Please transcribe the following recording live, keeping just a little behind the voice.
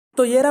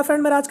तो ये रहा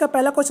फ्रेंड मेरा आज का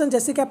पहला क्वेश्चन।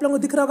 जैसे कि आप लोगों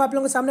को दिख रहा होगा, आप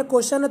लोगों के सामने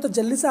क्वेश्चन है, तो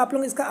जल्दी से आप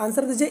लोग इसका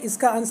आंसर दीजिए,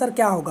 इसका आंसर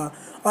क्या होगा।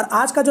 और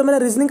आज का जो मेरा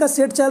रीजनिंग का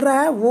सेट चल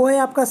रहा है वो है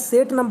आपका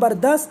सेट नंबर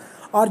 10,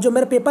 और जो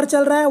मेरा पेपर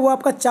चल रहा है वो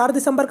आपका 4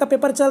 दिसंबर का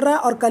पेपर चल रहा है।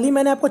 और कल ही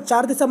मैंने आपको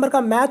 4 दिसंबर का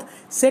मैथ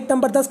सेट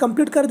नंबर 10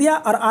 कंप्लीट कर दिया,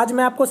 और आज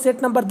मैं आपको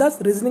सेट नंबर 10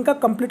 रीजनिंग का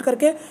कंप्लीट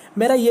करके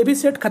मेरा ये भी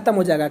सेट खत्म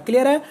हो जाएगा।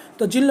 क्लियर है।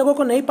 तो जिन लोगों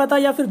को नहीं पता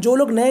या फिर जो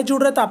लोग नए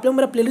जुड़ रहे हैं, तो आप लोग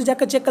मेरा प्लेलिस्ट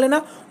जाकर चेक कर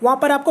लेना, वहाँ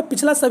पर आपको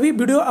पिछला सभी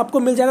वीडियो आपको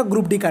मिल जाएगा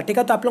ग्रुप डी का। ठीक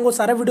है, तो आप लोगों को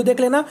सारा वीडियो देख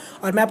लेना।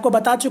 और मैं आपको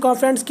बता चुका हूँ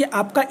फ्रेंड्स कि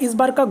आपका इस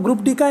बार का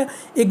ग्रुप डी का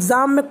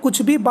एग्जाम में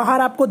कुछ भी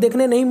बाहर आपको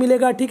देखने नहीं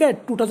मिलेगा। ठीक है,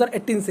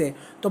 2018 से।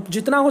 तो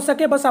जितना हो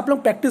सके बस आप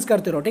लोग प्रैक्टिस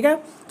करते रहो। ठीक है,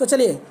 तो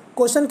चलिए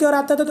क्वेश्चन की ओर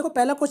आता है। तो देखो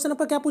पहला क्वेश्चन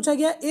आपका क्या पूछा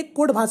गया, एक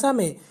कोड भाषा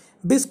में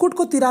बिस्कुट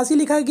को 83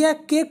 लिखा गया,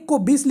 केक को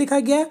 20 लिखा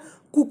गया,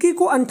 कुकी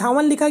को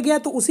 58 लिखा गया,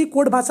 तो उसी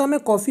कोड भाषा में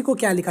कॉफ़ी को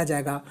क्या लिखा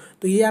जाएगा।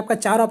 तो ये आपका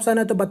 4 ऑप्शन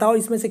है, तो बताओ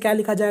इसमें से क्या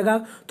लिखा जाएगा।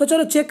 तो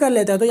चलो चेक कर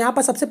लेते हैं। तो यहाँ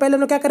पर सबसे पहले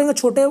हम लोग क्या करेंगे,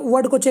 छोटे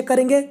वर्ड को चेक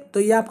करेंगे। तो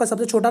ये आपका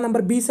सबसे छोटा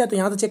नंबर 20 है, तो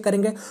यहाँ से चेक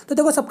करेंगे। तो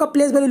देखो सबका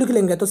प्लेस वैल्यू लिख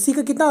लेंगे। तो सी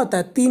का कितना होता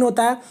है, 3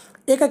 होता है।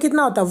 ए का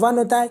कितना होता है, 1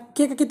 होता है।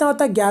 के का कितना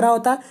होता है, 11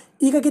 होता है।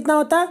 ई का कितना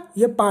होता है,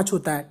 ये 5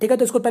 होता है। ठीक है,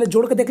 तो इसको पहले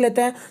जोड़ के देख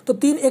लेते हैं। तो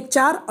 3 1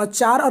 4 और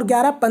 4 और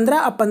 11 15,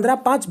 अब 15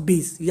 5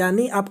 20,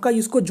 यानी आपका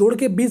इसको जोड़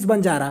के 20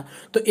 बन जा रहा।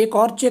 तो एक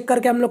और चेक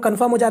करके हम लोग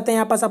कंफर्म हो जाते हैं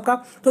यहाँ पास आपका।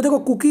 तो देखो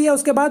कुकी है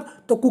उसके बाद,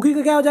 तो कुकी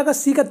का क्या हो जाएगा,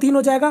 सी का 3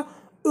 हो जाएगा।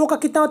 ओ का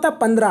कितना होता है,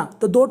 15,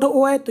 तो 2 ठो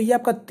ओ है, तो ये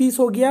आपका 30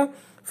 हो गया।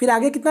 फिर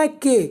आगे कितना है,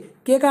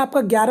 के का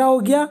आपका 11 हो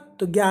गया,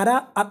 तो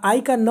 11। अब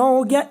आई का 9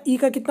 हो गया, ई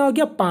का कितना हो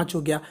गया, 5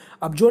 हो गया।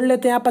 अब जोड़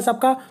लेते हैं यहाँ पास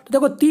आपका। तो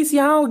देखो 30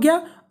 यहाँ हो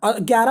गया, और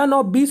 11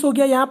 9 20 हो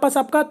गया यहाँ पास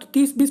आपका। तो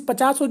 30 20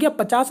 50 हो गया,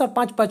 50 और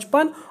 5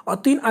 55 और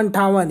 3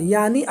 58,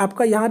 यानी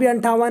आपका यहाँ भी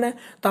 58 है।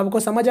 तो आपको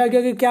समझ आ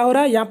गया कि क्या हो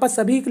रहा है, यहाँ पर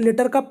सभी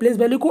लेटर का प्लेस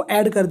वैल्यू को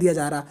ऐड कर दिया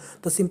जा रहा।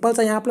 तो सिंपल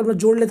सा यहाँ पर हम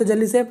जोड़ लेते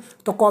जल्दी से।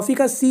 तो कॉफ़ी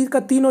का सी का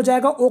 3 हो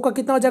जाएगा, ओ का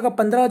कितना हो जाएगा,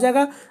 15 हो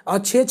जाएगा, और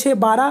 6 6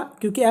 12,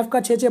 क्योंकि एफ का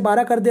 6 6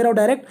 12 कर दे रहा हूँ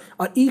डायरेक्ट,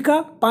 और ई का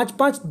 5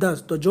 5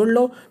 10। तो जोड़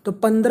लो, तो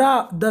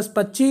 15 10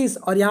 25,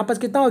 और यहाँ पास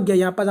कितना हो गया,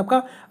 यहाँ पास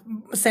आपका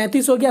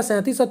 37 हो गया।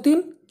 37 और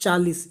 3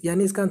 40,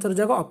 यानी इसका आंसर हो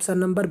जाएगा ऑप्शन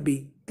नंबर बी।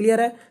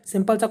 क्लियर है,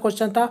 सिंपल सा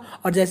क्वेश्चन था।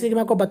 और जैसे कि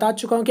मैं आपको बता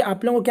चुका हूं कि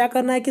आप लोगों को क्या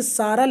करना है कि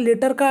सारा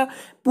लेटर का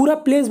पूरा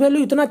प्लेस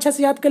वैल्यू इतना अच्छा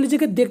से याद कर लीजिए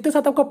कि देखते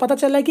साथ आपको पता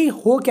चला है कि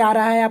हो क्या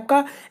रहा है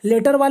आपका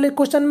लेटर वाले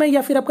क्वेश्चन में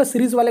या फिर आपका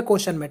सीरीज वाले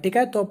क्वेश्चन में। ठीक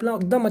है, तो अपना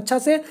एकदम अच्छा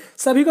से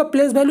सभी का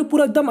प्लेस वैल्यू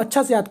पूरा एकदम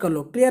अच्छा से याद कर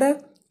लो। क्लियर है,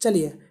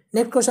 चलिए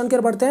नेक्स्ट क्वेश्चन की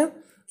ओर बढ़ते हैं।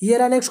 ये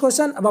रहा नेक्स्ट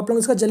क्वेश्चन। अब आप लोग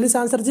इसका जल्दी से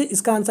आंसर दीजिए,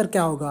 इसका आंसर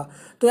क्या होगा।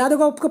 तो यहाँ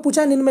देखो आपको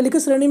पूछा है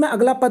निम्नलिखित श्रेणी में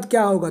अगला पद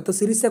क्या होगा। तो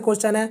सीरीज से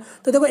क्वेश्चन है।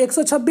 तो देखो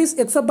 126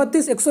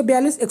 132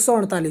 142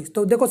 148।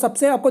 तो देखो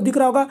सबसे आपको दिख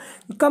रहा होगा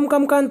कम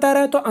कम का अंतर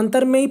है, तो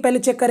अंतर में ही पहले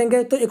चेक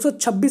करेंगे। तो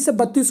 126 से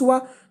 32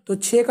 हुआ, तो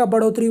 6 का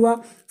बढ़ोतरी हुआ।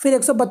 फिर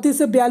 132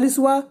 से 42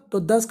 हुआ, तो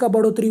 10 का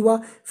बढ़ोतरी हुआ।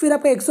 फिर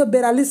आपका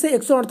 142 से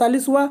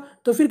 148 हुआ,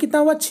 तो फिर कितना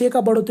हुआ, 6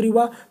 का बढ़ोतरी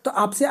हुआ। तो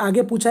आपसे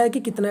आगे पूछा है कि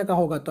कितने का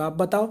होगा, तो आप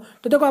बताओ।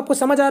 तो देखो आपको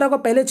समझ आ रहा होगा,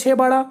 पहले 6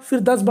 बढ़ा, फिर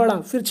 10 बढ़ा,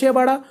 फिर 6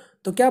 बढ़ा,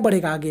 तो क्या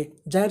बढ़ेगा आगे,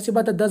 जाहिर सी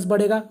बात है 10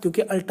 बढ़ेगा,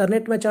 क्योंकि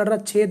अल्टरनेट में चल रहा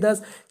 6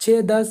 10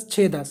 6 10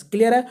 6 10।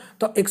 क्लियर है।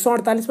 तो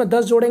 148 में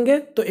 10 जोड़ेंगे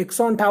तो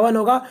 158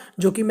 होगा,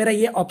 जो कि मेरा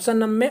ये ऑप्शन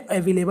नंबर में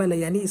अवेलेबल है,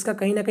 यानी इसका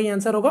कहीं ना कहीं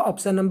आंसर होगा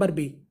ऑप्शन नंबर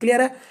बी।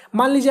 क्लियर है।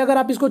 मान लीजिए अगर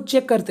आप इसको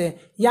चेक करते हैं,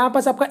 यहाँ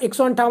पास आपका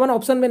 158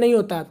 ऑप्शन में नहीं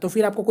होता, तो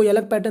फिर आपको कोई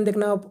अलग पैटर्न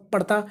देखना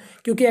पड़ता,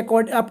 क्योंकि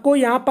आपको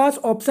यहाँ पास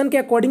ऑप्शन के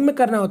अकॉर्डिंग में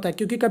करना होता है।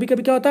 क्योंकि कभी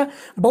कभी क्या होता है,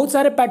 बहुत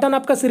सारे पैटर्न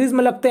आपका सीरीज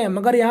में लगते हैं,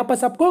 मगर यहाँ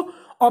पास आपको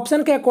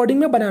ऑप्शन के अकॉर्डिंग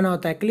में बनाना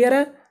होता है। क्लियर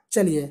है।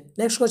 चलिए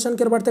नेक्स्ट क्वेश्चन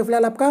की ओर बढ़ते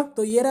फिलहाल आपका।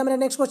 तो ये रहा मेरा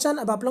नेक्स्ट क्वेश्चन।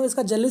 अब आप लोग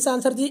इसका जल्दी से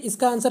आंसर दिए,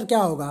 इसका आंसर क्या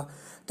होगा।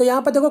 तो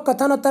यहाँ पर देखो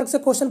कथन और तर्क से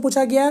क्वेश्चन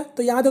पूछा गया है।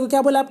 तो यहाँ देखो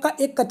क्या बोला आपका,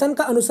 एक कथन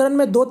का अनुसरण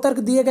में 2 तर्क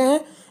दिए गए हैं,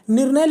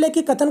 निर्णय ले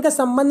कि कथन के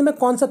संबंध में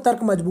कौन सा तर्क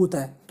मजबूत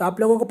है। तो आप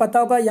लोगों को पता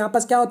होगा यहाँ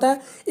पास क्या होता है,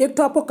 एक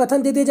तो आपको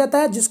कथन दे दिया जाता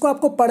है जिसको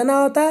आपको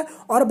पढ़ना होता है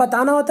और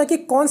बताना होता है कि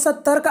कौन सा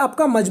तर्क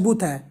आपका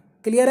मजबूत है।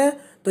 क्लियर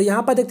है। तो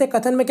यहाँ पर देखते हैं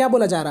कथन में क्या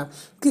बोला जा रहा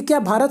कि क्या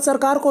भारत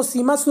सरकार को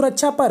सीमा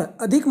सुरक्षा पर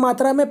अधिक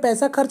मात्रा में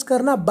पैसा खर्च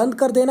करना बंद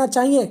कर देना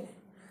चाहिए।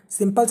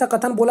 सिंपल सा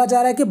कथन बोला जा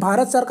रहा है कि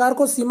भारत सरकार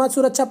को सीमा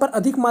सुरक्षा पर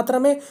अधिक मात्रा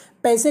में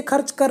पैसे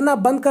खर्च करना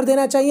बंद कर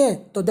देना चाहिए।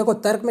 तो देखो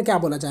तर्क में क्या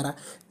बोला जा रहा है,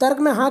 तर्क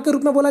में हाँ के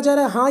रूप में बोला जा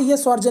रहा है, हाँ ये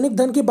सार्वजनिक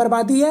धन की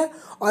बर्बादी है,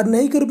 और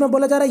नहीं के रूप में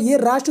बोला जा रहा है ये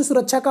राष्ट्र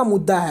सुरक्षा का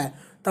मुद्दा है।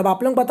 तब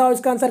आप लोग बताओ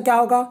इसका आंसर क्या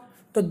होगा।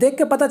 तो देख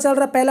के पता चल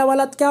रहा है पहला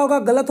वाला क्या होगा,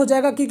 गलत हो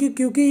जाएगा,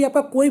 क्योंकि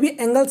आपका कोई भी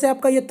एंगल से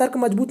आपका ये तर्क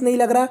मजबूत नहीं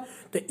लग रहा।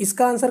 तो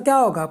इसका आंसर क्या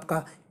होगा आपका,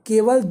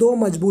 केवल 2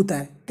 मजबूत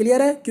है।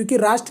 क्लियर है, क्योंकि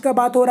राष्ट्र का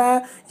बात हो रहा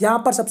है,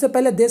 यहाँ पर सबसे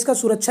पहले देश का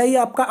सुरक्षा ही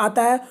आपका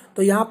आता है।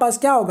 तो यहाँ पास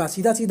क्या होगा,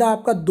 सीधा सीधा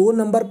आपका 2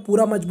 नंबर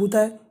पूरा मजबूत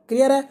है।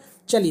 क्लियर है।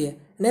 चलिए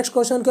नेक्स्ट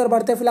क्वेश्चन की ओर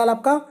बढ़ते हैं फिलहाल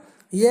आपका।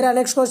 ये रहा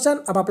नेक्स्ट क्वेश्चन।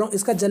 अब आप लोग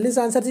इसका जल्दी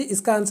से आंसर दीजिए,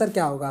 इसका आंसर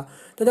क्या होगा।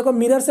 तो देखो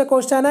मिरर से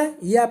क्वेश्चन है,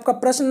 ये आपका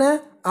प्रश्न है,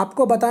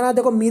 आपको बताना।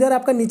 देखो मिरर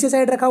आपका नीचे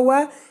साइड रखा हुआ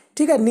है,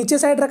 ठीक है, नीचे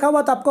साइड रखा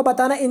हुआ, तो आपको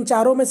बताना इन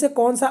चारों में से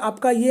कौन सा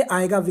आपका ये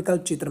आएगा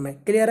विकल्प चित्र में।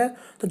 क्लियर है,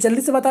 तो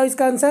जल्दी से बताओ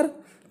इसका आंसर।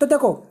 तो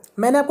देखो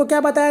मैंने आपको क्या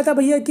बताया था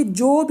भैया कि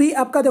जो भी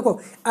आपका देखो,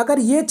 अगर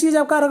ये चीज़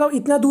आपका रखा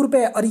इतना दूर पे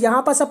है और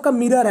यहाँ पास आपका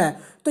मिरर है,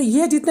 तो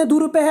ये जितने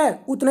दूर पे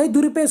है उतना ही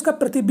दूरी पे इसका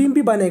प्रतिबिंब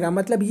भी बनेगा,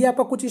 मतलब ये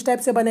आपका कुछ इस टाइप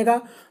से बनेगा।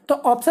 तो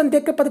ऑप्शन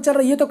देख के पता चल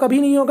रहा है ये तो कभी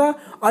नहीं होगा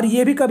और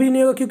ये भी कभी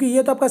नहीं होगा, क्योंकि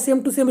ये तो आपका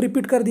सेम टू सेम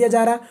रिपीट कर दिया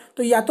जा रहा है।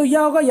 तो या तो यह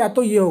होगा या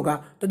तो ये होगा।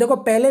 तो देखो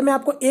पहले में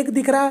आपको एक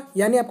दिख रहा है,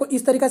 यानी आपको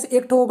इस तरीके से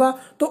एक होगा,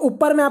 तो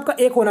ऊपर में आपका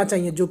एक होना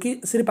चाहिए, जो कि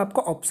सिर्फ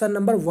आपका ऑप्शन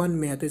नंबर 1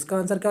 में है। तो इसका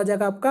आंसर क्या हो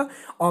जाएगा आपका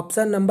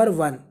ऑप्शन नंबर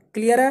 1।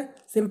 क्लियर है,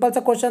 सिंपल सा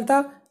क्वेश्चन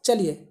था।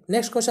 चलिए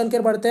नेक्स्ट क्वेश्चन की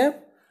ओर बढ़ते हैं।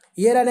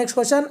 ये रहा नेक्स्ट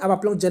क्वेश्चन। अब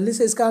आप लोग जल्दी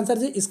से इसका आंसर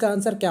दीजिए, इसका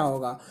आंसर क्या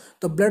होगा।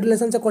 तो ब्लड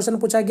रिलेशन से क्वेश्चन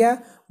पूछा गया,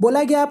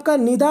 बोला गया आपका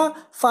निदा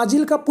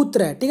फाजिल का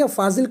पुत्र है। ठीक है,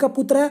 फाजिल का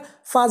पुत्र है,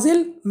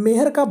 फाजिल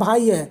मेहर का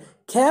भाई है,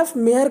 खैफ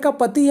मेहर का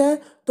पति है,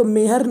 तो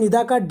मेहर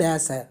निदा का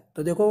डैश है।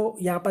 तो देखो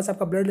यहाँ पास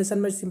आपका ब्लड रिलेशन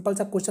में सिंपल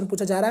सा क्वेश्चन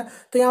पूछा जा रहा है।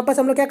 तो यहाँ पास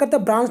हम लोग क्या करते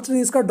हैं, ब्रांच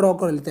ट्री इसका ड्रॉ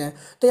कर लेते हैं।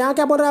 तो यहाँ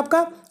क्या बोल रहा है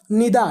आपका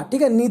निदा,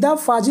 ठीक है, निदा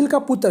फाजिल का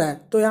पुत्र है।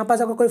 तो यहाँ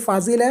पास आपका कोई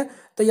फाजिल है,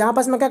 तो यहाँ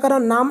पास मैं क्या कर रहा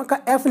हूँ, नाम का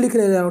एफ लिख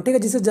ले रहा हूँ। ठीक है,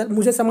 जिससे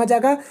मुझे समझ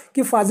आएगा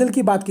कि फाजिल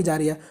की बात की जा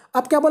रही है।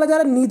 अब क्या बोला जा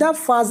रहा है, निदा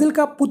फाजिल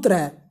का पुत्र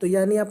है, तो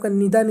यानी आपका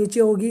निदा नीचे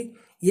होगी,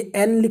 ये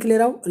एन लिख ले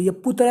रहा हूँ, और ये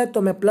पुत्र है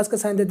तो मैं प्लस का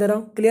साइन दे रहा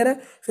हूँ। क्लियर है,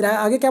 फिर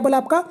आगे क्या बोला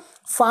आपका,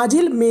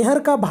 फाजिल मेहर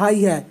का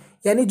भाई है,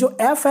 यानी जो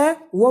एफ है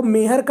वो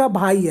मेहर का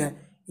भाई है,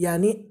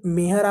 यानी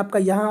मेहर आपका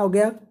यहाँ हो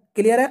गया।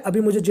 क्लियर है,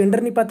 अभी मुझे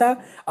जेंडर नहीं पता,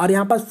 और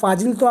यहाँ पास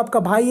फाजिल तो आपका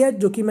भाई है,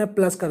 जो कि मैं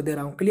प्लस कर दे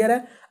रहा हूँ। क्लियर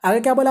है, आगे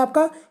क्या बोला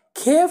आपका,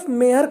 खेफ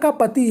मेहर का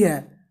पति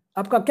है।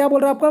 आपका क्या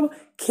बोल रहा है, आपका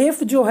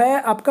खेफ जो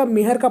है आपका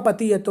मेहर का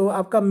पति है, तो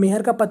आपका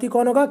मेहर का पति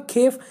कौन होगा,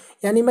 खेफ,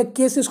 यानी मैं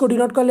के से इसको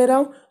डिनोट कर ले रहा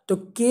हूँ। तो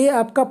के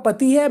आपका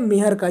पति है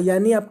मेहर का,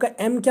 यानी आपका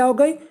एम क्या हो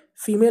गई,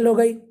 फीमेल हो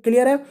गई।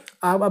 क्लियर है,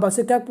 अब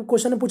आपसे क्या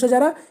क्वेश्चन पूछा जा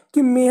रहा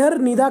कि मेहर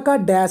निदा का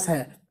डैश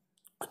है।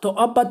 तो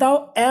अब बताओ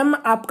एम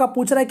आपका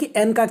पूछ रहा है कि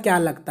एन का क्या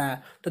लगता है।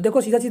 तो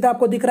देखो सीधा सीधा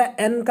आपको दिख रहा है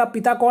एन का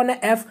पिता कौन है,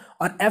 एफ,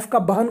 और एफ का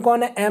बहन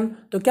कौन है, एम।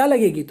 तो क्या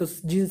लगेगी, तो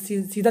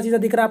सीधा सीधा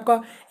दिख रहा है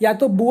आपका, या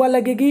तो बुआ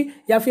लगेगी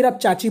या फिर आप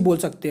चाची बोल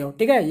सकते हो।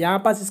 ठीक है, यहाँ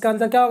पास इसका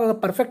आंसर क्या होगा,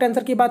 परफेक्ट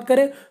आंसर की बात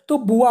करें तो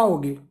बुआ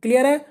होगी।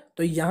 क्लियर है,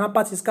 तो यहाँ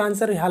पास इसका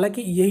आंसर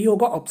हालांकि यही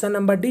होगा ऑप्शन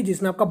नंबर डी,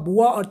 जिसमें आपका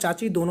बुआ और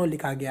चाची दोनों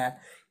लिखा गया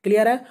है।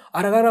 क्लियर है,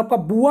 और अगर आपका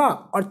बुआ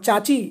और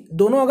चाची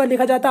दोनों अगर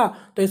लिखा जाता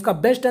तो इसका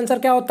बेस्ट आंसर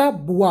क्या होता है,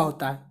 बुआ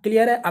होता है।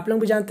 क्लियर है, आप लोग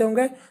भी जानते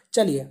होंगे।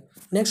 चलिए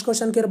नेक्स्ट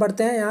क्वेश्चन की ओर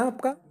बढ़ते हैं। यहाँ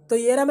आपका तो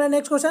ये रहा मेरा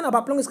नेक्स्ट क्वेश्चन। अब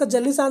आप लोग इसका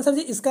जल्दी से आंसर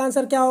दीजिए, इसका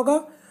आंसर क्या होगा।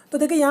 तो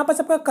देखिए यहाँ पास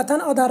आपका कथन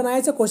और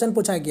धारणाएं से क्वेश्चन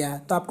पूछा गया है।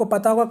 तो आपको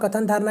पता होगा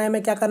कथन धारणाएं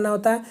में क्या करना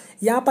होता है।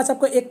 यहाँ पास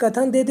आपको एक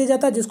कथन दे दिया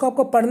जाता है जिसको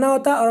आपको पढ़ना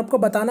होता है और आपको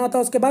बताना होता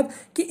है उसके बाद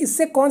कि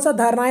इससे कौन सा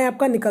धारणाएं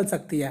आपका निकल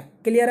सकती है।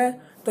 क्लियर है,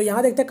 तो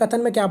यहाँ देखते हैं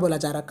कथन में क्या बोला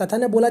जा रहा है। कथन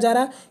में बोला जा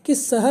रहा है कि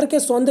शहर के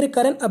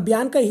सौंदर्यीकरण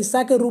अभियान का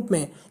हिस्सा के रूप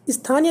में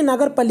स्थानीय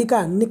नगर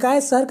पालिका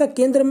निकाय शहर का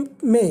केंद्र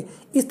में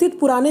स्थित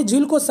पुराने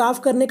झील को साफ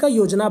करने का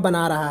योजना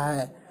बना रहा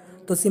है।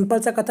 तो सिंपल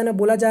सा कथन है,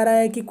 बोला जा रहा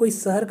है कि कोई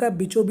शहर का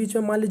बीचों बीच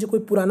में मान लीजिए कोई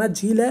पुराना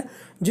झील है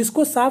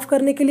जिसको साफ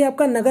करने के लिए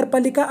आपका नगर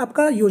पालिका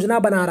आपका योजना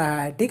बना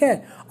रहा है। ठीक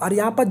है, और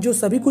यहाँ पर जो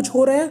सभी कुछ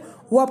हो रहे हैं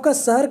वो आपका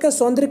शहर के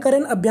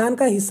सौंदर्यीकरण अभियान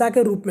का हिस्सा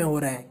के रूप में हो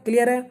रहे हैं।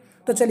 क्लियर है,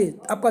 तो चलिए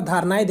आपका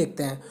धारणाएं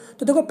देखते हैं।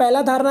 तो देखो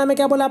पहला धारणा में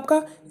क्या बोला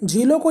आपका,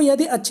 झीलों को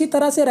यदि अच्छी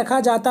तरह से रखा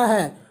जाता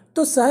है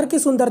तो शहर की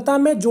सुंदरता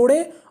में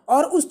जोड़े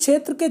और उस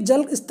क्षेत्र के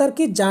जल स्तर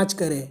की जांच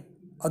करे।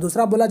 और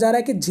दूसरा बोला जा रहा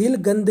है कि झील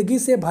गंदगी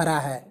से भरा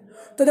है।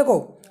 तो देखो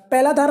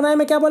पहला धारणा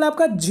में क्या बोला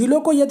आपका, झीलों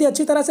को यदि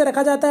अच्छी तरह से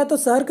रखा जाता है तो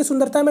शहर की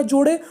सुंदरता में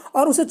जोड़े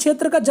और उस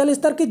क्षेत्र का जल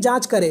स्तर की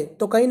जांच करे।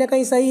 तो कहीं ना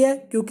कहीं सही है,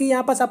 क्योंकि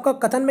यहाँ पास आपका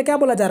कथन में क्या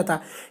बोला जा रहा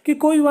था कि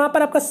कोई वहाँ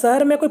पर आपका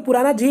शहर में कोई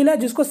पुराना झील है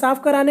जिसको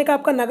साफ कराने का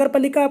आपका नगर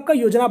पालिका आपका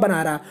योजना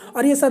बना रहा है,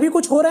 और ये सभी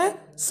कुछ हो रहा है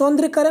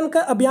सौंदर्यीकरण का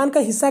अभियान का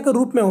हिस्सा के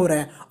रूप में हो रहा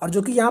है। और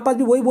जो कि यहाँ पास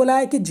भी वही बोला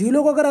है कि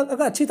झीलों को अगर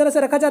अच्छी तरह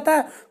से रखा जाता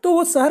है तो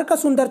वो शहर का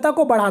सुंदरता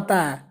को बढ़ाता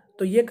है।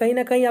 तो ये कहीं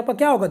ना कहीं आपका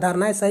क्या होगा,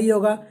 धारणाएं सही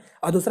होगा।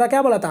 और दूसरा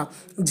क्या बोला था,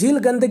 झील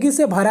गंदगी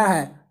से भरा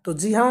है। तो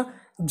जी हाँ,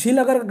 झील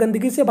अगर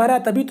गंदगी से भरा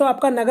है तभी तो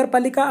आपका नगर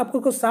पालिका आपको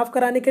को साफ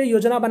कराने के लिए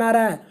योजना बना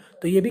रहा है।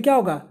 तो ये भी क्या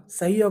होगा,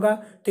 सही होगा।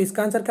 तो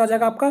इसका आंसर क्या हो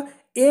जाएगा आपका,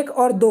 1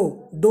 और 2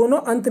 दोनों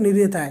अंत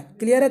निर्हित है।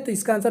 क्लियर है, तो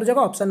इसका आंसर हो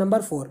जाएगा ऑप्शन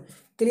नंबर 4।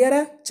 क्लियर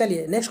है,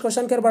 चलिए नेक्स्ट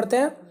क्वेश्चन की ओर बढ़ते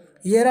हैं।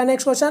 ये रहा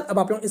नेक्स्ट क्वेश्चन। अब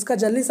आप लोग इसका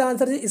जल्दी से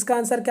आंसर दीजिए, इसका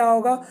आंसर क्या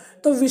होगा।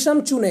 तो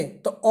विषम चुने,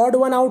 तो ऑड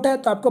वन आउट है,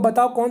 तो आपको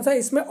बताओ कौन सा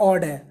इसमें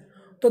ऑड है।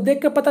 तो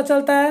देख के पता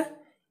चलता है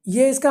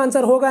ये इसका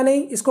आंसर होगा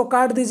नहीं, इसको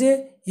काट दीजिए,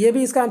 ये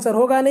भी इसका आंसर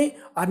होगा नहीं,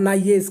 और ना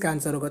ये इसका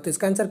आंसर होगा। तो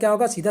इसका आंसर क्या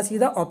होगा, सीधा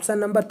सीधा ऑप्शन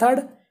नंबर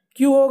 3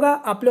 क्यों होगा,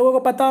 आप लोगों को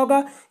पता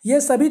होगा। ये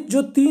सभी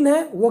जो 3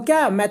 है वो क्या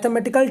है,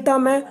 मैथमेटिकल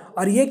टर्म है,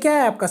 और ये क्या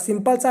है आपका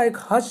सिंपल सा एक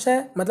हच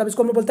है, मतलब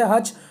इसको हम लोग बोलते हैं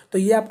हच। तो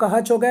ये आपका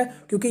हच हो गया,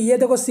 क्योंकि ये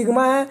देखो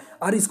सिग्मा है,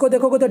 और इसको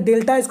देखोगे तो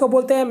डेल्टा इसको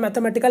बोलते हैं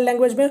मैथमेटिकल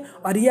लैंग्वेज में,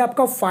 और ये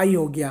आपका फाई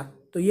हो गया।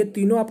 तो ये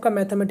तीनों आपका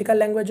मैथमेटिकल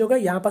लैंग्वेज हो गया,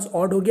 यहाँ पास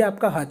ऑड हो गया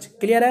आपका हच।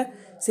 क्लियर है,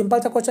 सिंपल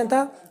सा क्वेश्चन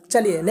था।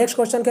 चलिए नेक्स्ट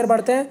क्वेश्चन की ओर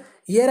बढ़ते हैं।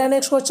 ये रहा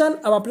नेक्स्ट क्वेश्चन।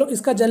 अब आप लोग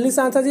इसका जल्दी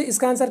से आंसर दीजिए,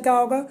 इसका आंसर क्या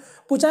होगा।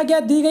 पूछा गया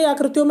दी गई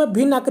आकृतियों में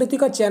भिन्न आकृति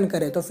का चयन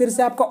करें। तो फिर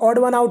से आपका ऑड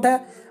वन आउट है,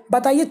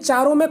 बताइए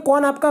चारों में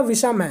कौन आपका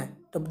विषम है।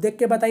 तो देख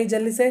के बताइए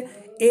जल्दी से,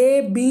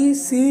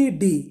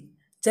 ABCD,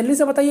 जल्दी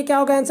से बताइए क्या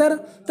होगा आंसर।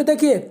 तो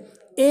देखिए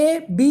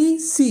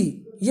ABC,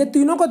 ये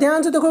तीनों को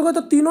ध्यान से देखोगे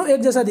तो तीनों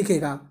एक जैसा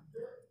दिखेगा,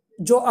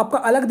 जो आपका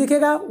अलग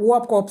दिखेगा वो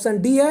आपका ऑप्शन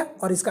डी है,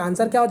 और इसका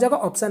आंसर क्या हो जाएगा,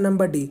 ऑप्शन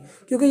नंबर डी।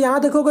 क्योंकि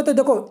यहाँ देखोगे तो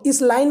देखो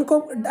इस लाइन को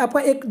आपका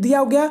एक दिया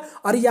हो गया,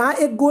 और यहाँ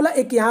एक गोला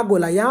एक यहाँ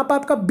गोला, यहाँ पर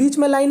आपका बीच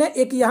में लाइन है,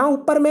 एक यहाँ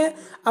ऊपर में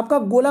आपका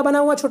गोला बना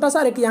हुआ छोटा सा,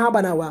 और एक यहाँ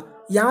बना हुआ,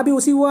 यहाँ भी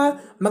उसी हुआ है।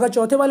 मगर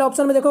चौथे वाले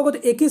ऑप्शन में देखोगे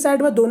तो एक ही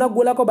साइड में दोनों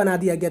गोला को बना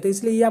दिया गया, तो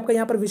इसलिए ये आपका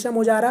यहाँ पर विषम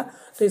हो जा रहा।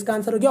 तो इसका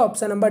आंसर हो गया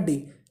ऑप्शन नंबर डी।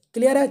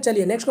 क्लियर है।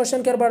 चलिए नेक्स्ट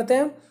क्वेश्चन की ओर बढ़ते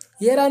हैं।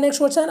 ये रहा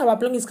नेक्स्ट क्वेश्चन। अब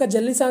आप लोग इसका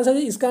जल्दी से आंसर,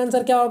 इसका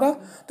आंसर क्या होगा।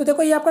 तो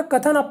देखो ये आपका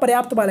कथन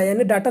अपर्याप्त वाला है,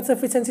 यानी डाटा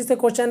सफिशिएंसी से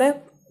क्वेश्चन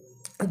है,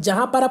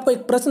 जहां पर आपको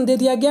एक प्रश्न दे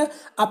दिया गया,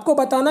 आपको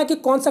बताना कि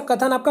कौन सा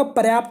कथन आपका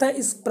पर्याप्त है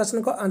इस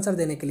प्रश्न को आंसर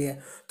देने के लिए।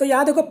 तो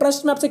यहाँ देखो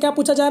प्रश्न में आपसे क्या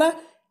पूछा जा रहा है,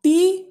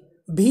 टी,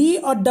 भी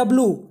और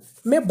डब्लू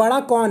में बड़ा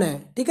कौन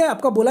है। ठीक है,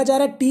 आपका बोला जा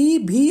रहा है टी,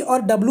 भी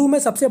और डब्लू में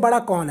सबसे बड़ा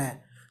कौन है।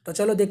 तो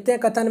चलो देखते हैं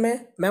कथन में।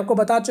 मैं आपको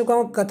बता चुका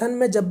हूँ कथन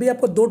में जब भी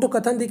आपको दो ठो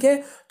कथन दिखे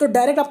तो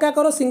डायरेक्ट आप क्या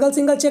करो, सिंगल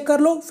सिंगल चेक कर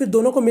लो, फिर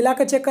दोनों को मिला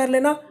कर चेक कर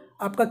लेना,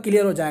 आपका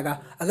क्लियर हो जाएगा।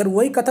 अगर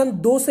वही कथन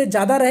दो से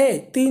ज़्यादा रहे,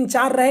 तीन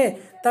चार रहे,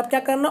 तब क्या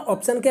करना,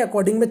 ऑप्शन के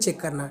अकॉर्डिंग में चेक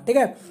करना। ठीक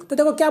है, तो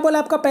देखो क्या बोला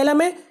आपका पहला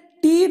में,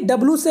 टी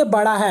डब्लू से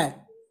बड़ा है,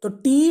 तो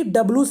टी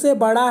डब्लू से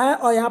बड़ा है,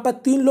 और यहाँ पर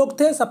तीन लोग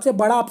थे, सबसे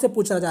बड़ा आपसे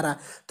पूछा जा रहा है,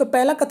 तो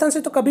पहला कथन से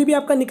तो कभी भी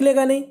आपका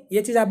निकलेगा नहीं,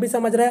 ये चीज़ आप भी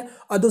समझ रहे हैं।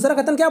 और दूसरा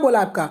कथन क्या बोला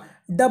आपका,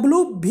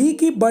 डब्लू भी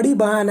की बड़ी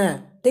बहन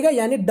है। ठीक है,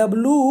 यानी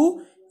डब्लू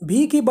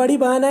भी की बड़ी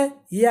बहन है,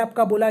 ये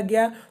आपका बोला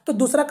गया, तो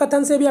दूसरा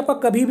कथन से भी आपका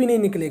कभी भी नहीं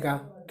निकलेगा।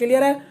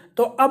 क्लियर है।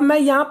 तो अब मैं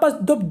यहाँ पर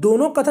जब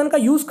दोनों कथन का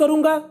यूज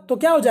करूंगा तो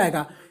क्या हो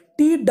जाएगा,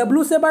 टी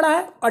डब्लू से बड़ा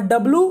है और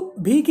डब्लू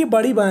भी की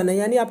बड़ी बहन है,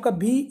 यानी आपका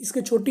भी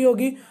इसकी छोटी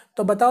होगी।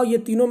 तो बताओ ये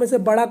तीनों में से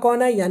बड़ा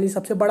कौन है, यानी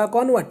सबसे बड़ा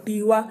कौन हुआ, टी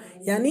हुआ।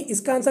 यानी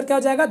इसका आंसर क्या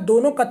हो जाएगा,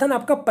 दोनों कथन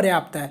आपका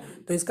पर्याप्त है।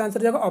 तो इसका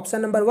आंसर जाएगा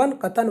ऑप्शन नंबर 1,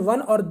 कथन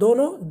 1 और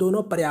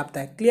दोनों पर्याप्त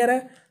है। क्लियर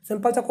है,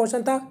 सिंपल सा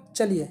क्वेश्चन था।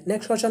 चलिए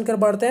नेक्स्ट क्वेश्चन की ओर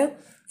बढ़ते हैं।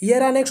 ये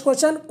रहा नेक्स्ट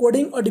क्वेश्चन,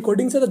 कोडिंग और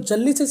डिकोडिंग से, तो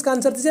जल्दी से इसका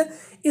आंसर दीजिए।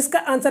 इसका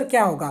आंसर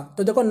क्या होगा।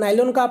 तो देखो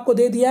नायलॉन का आपको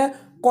दे दिया है,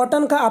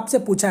 कॉटन का आपसे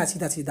पूछा है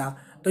सीधा सीधा।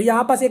 तो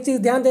यहाँ पास एक चीज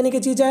ध्यान देने की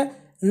चीज है,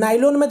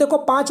 नायलॉन में देखो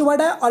 5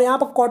 वर्ड है और यहाँ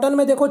पर कॉटन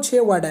में देखो 6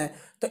 वर्ड है।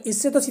 तो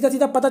इससे तो सीधा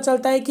सीधा पता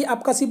चलता है कि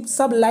आपका सिर्फ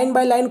सब लाइन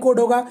बाय लाइन कोड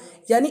होगा।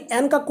 यानी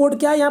एन का कोड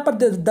क्या है यहाँ पर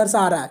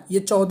दर्शा रहा है, ये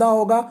 14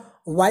 होगा।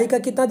 वाई का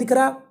कितना दिख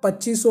रहा है,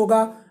 25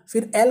 होगा।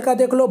 फिर एल का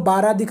देख लो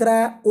 12 दिख रहा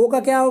है। ओ का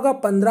क्या होगा,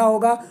 15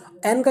 होगा।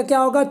 एन का क्या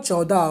होगा,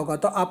 14 होगा।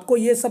 तो आपको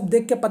ये सब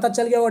देख के पता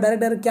चल गया होगा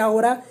डायरेक्ट क्या हो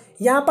रहा है।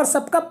 यहाँ पर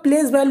सबका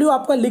प्लेस वैल्यू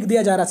आपका लिख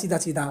दिया जा रहा है सीधा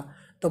सीधा।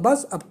 तो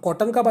बस अब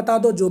कॉटन का बता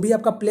दो, जो भी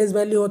आपका प्लेस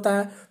वैल्यू होता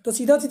है। तो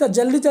सीधा सीधा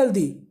जल्दी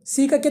जल्दी,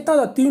 सी का कितना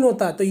होता है, 3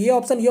 होता है, तो ये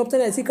ऑप्शन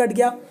ऐसे ही कट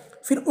गया।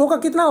 फिर ओ का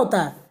कितना होता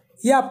है,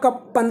 ये आपका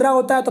 15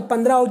 होता है, तो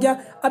 15 हो गया।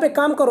 अब एक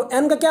काम करो,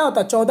 एन का क्या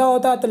होता है, 14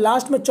 होता है, तो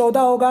लास्ट में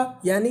 14 होगा,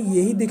 यानी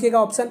यही दिखेगा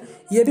ऑप्शन।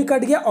 ये भी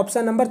कट गया,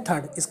 ऑप्शन नंबर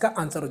 3 इसका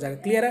आंसर हो जाएगा।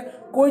 क्लियर है,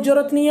 कोई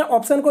जरूरत नहीं है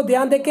ऑप्शन को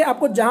ध्यान देके,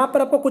 आपको जहां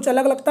पर आपको कुछ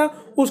अलग लगता है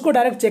उसको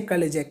डायरेक्ट चेक कर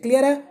लीजिए।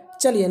 क्लियर है।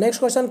 चलिए नेक्स्ट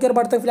क्वेश्चन की ओर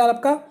बढ़ते हैं। फिलहाल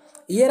आपका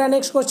ये रहा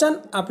नेक्स्ट क्वेश्चन,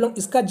 आप लोग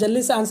इसका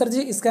जल्दी से आंसर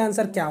दीजिए, इसका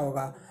आंसर क्या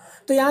होगा।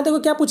 तो यहाँ देखो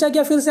क्या पूछा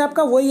गया, फिर से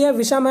आपका वही है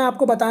विषम है,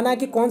 आपको बताना है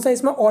कि कौन सा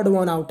इसमें ऑड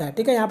वन आउट है।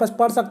 ठीक है, यहाँ पर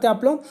पढ़ सकते हैं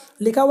आप लोग,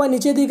 लिखा हुआ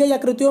नीचे दी गई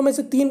आकृतियों में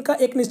से 3 का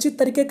एक निश्चित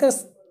तरीके का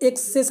एक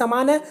से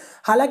समान है,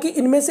 हालांकि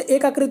इनमें से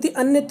एक आकृति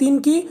अन्य 3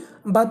 की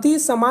भांति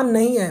समान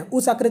नहीं है,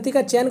 उस आकृति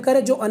का चयन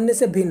करें जो अन्य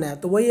से भिन्न है।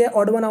 तो वही है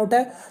ऑड वन आउट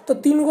है। तो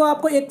 3 को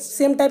आपको एक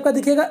सेम टाइप का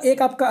दिखेगा,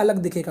 एक आपका अलग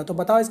दिखेगा। तो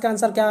बताओ इसका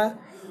आंसर क्या है।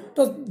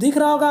 तो दिख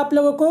रहा होगा आप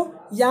लोगों को,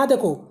 यहाँ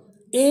देखो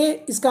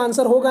ए इसका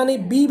आंसर होगा नहीं,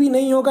 बी भी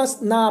नहीं होगा,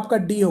 ना आपका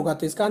डी होगा।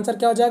 तो इसका आंसर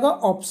क्या हो जाएगा,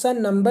 ऑप्शन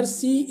नंबर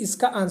सी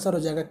इसका आंसर हो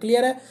जाएगा।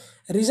 क्लियर है,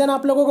 रीजन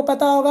आप लोगों को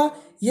पता होगा,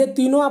 ये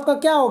तीनों आपका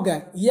क्या हो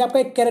गया, ये आपका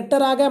एक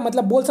कैरेक्टर आ गया,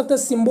 मतलब बोल सकते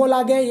हैं सिंबल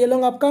आ गया ये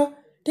लोग आपका।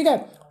 ठीक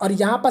है, और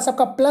यहाँ पास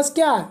आपका प्लस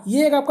क्या,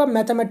 ये एक आपका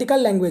मैथमेटिकल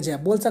लैंग्वेज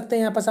है, बोल सकते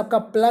हैं यहाँ पास आपका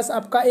प्लस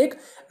आपका एक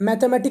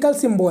मैथमेटिकल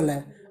सिंबल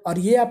है, और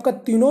ये आपका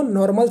तीनों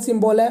नॉर्मल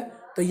सिंबल है।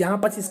 तो यहाँ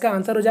पास इसका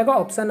आंसर हो जाएगा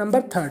ऑप्शन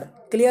नंबर 3।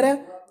 क्लियर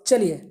है।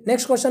 चलिए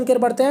नेक्स्ट क्वेश्चन की ओर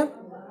बढ़ते हैं।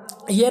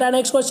 ये रहा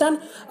नेक्स्ट क्वेश्चन,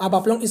 अब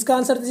आप लोग इसका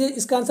आंसर दीजिए,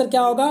 इसका आंसर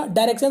क्या होगा।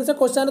 डायरेक्शन से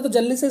क्वेश्चन है तो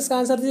जल्दी से इसका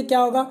आंसर दीजिए क्या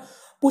होगा।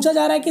 पूछा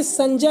जा रहा है कि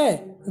संजय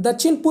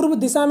दक्षिण पूर्व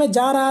दिशा में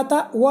जा रहा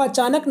था, वह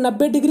अचानक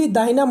 90 डिग्री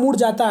दाहिना मुड़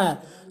जाता है,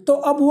 तो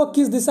अब वह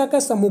किस दिशा का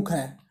सम्मुख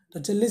है। तो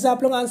जल्दी से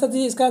आप लोग आंसर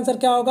दीजिए, इसका आंसर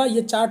क्या होगा।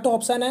 ये 4 तो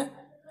ऑप्शन है।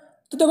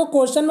 तो देखो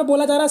क्वेश्चन में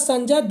बोला जा रहा है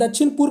संजय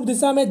दक्षिण पूर्व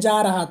दिशा में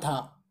जा रहा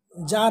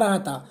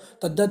था,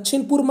 तो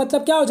दक्षिण पूर्व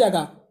मतलब क्या हो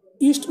जाएगा,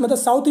 ईस्ट मतलब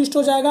साउथ ईस्ट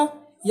हो जाएगा।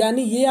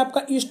 यानी ये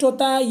आपका ईस्ट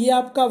होता है, ये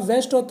आपका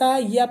वेस्ट होता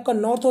है, ये आपका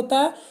नॉर्थ होता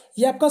है,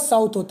 ये आपका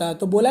साउथ होता है।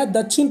 तो बोला है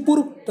दक्षिण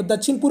पूर्व, तो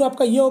दक्षिण पूर्व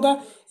आपका ये होगा।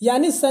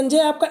 यानी संजय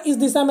आपका इस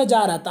दिशा में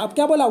जा रहा था, अब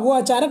क्या बोला, वो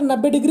अचानक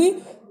 90 डिग्री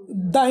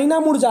दाहिना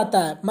मुड़ जाता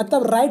है,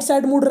 मतलब राइट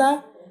साइड मुड़ रहा है,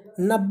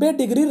 90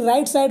 डिग्री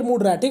राइट साइड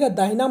मुड़ रहा है। ठीक है,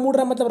 दाहिना मुड़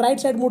रहा है मतलब राइट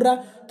साइड मुड़ रहा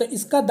है, तो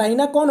इसका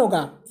दाहिना कौन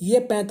होगा, ये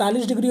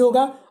 45 डिग्री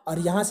होगा, और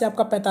यहाँ से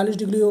आपका 45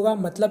 डिग्री होगा,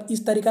 मतलब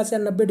इस तरीका से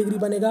 90 डिग्री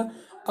बनेगा।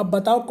 अब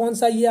बताओ कौन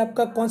सा ये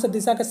आपका कौन सा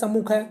दिशा के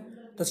सम्मुख है।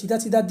 तो सीधा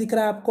सीधा दिख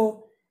रहा है आपको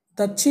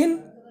दक्षिण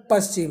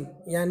पश्चिम,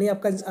 यानी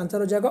आपका आंसर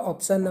हो जाएगा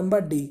ऑप्शन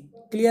नंबर डी।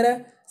 क्लियर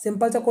है,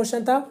 सिंपल सा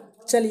क्वेश्चन था।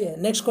 चलिए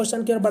नेक्स्ट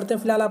क्वेश्चन की ओर बढ़ते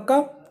हैं। फिलहाल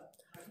आपका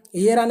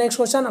ये रहा नेक्स्ट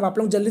क्वेश्चन। अब आप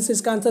लोग जल्दी से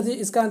इसका आंसर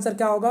दीजिए। इसका आंसर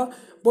क्या होगा?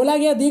 बोला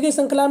गया दी गई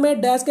श्रृंखला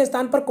में डैश के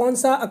स्थान पर कौन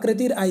सा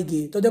आकृति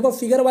आएगी। तो देखो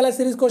फिगर वाला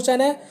सीरीज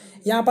क्वेश्चन है,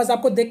 यहाँ पास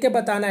आपको देख के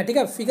बताना है, ठीक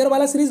है। फिगर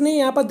वाला सीरीज नहीं,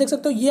 यहाँ पास देख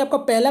सकते हो ये आपका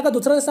पहला का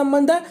दूसरा का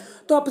संबंध है,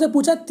 तो आपसे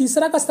पूछा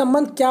तीसरा का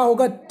संबंध क्या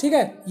होगा, ठीक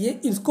है। ये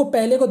इसको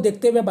पहले को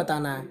देखते हुए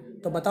बताना है,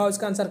 तो बताओ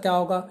इसका आंसर क्या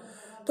होगा।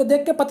 तो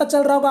देख के पता चल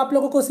रहा होगा आप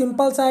लोगों को,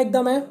 सिंपल सा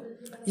एकदम है।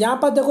 यहाँ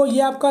पर देखो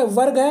ये आपका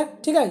वर्ग है,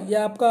 ठीक है, ये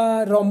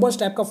आपका रोम्बस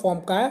टाइप का फॉर्म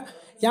का है।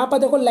 यहाँ पर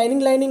देखो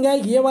लाइनिंग लाइनिंग है,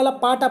 ये वाला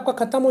पार्ट आपका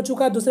खत्म हो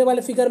चुका है दूसरे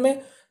वाले फिगर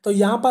में। तो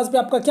यहाँ पास भी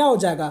आपका क्या हो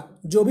जाएगा,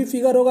 जो भी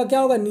फिगर होगा क्या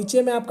होगा,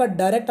 नीचे में आपका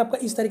डायरेक्ट आपका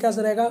इस तरीका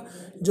से रहेगा,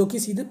 जो कि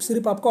सीधे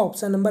सिर्फ आपका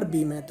ऑप्शन नंबर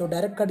बी में है। तो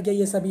डायरेक्ट कट गया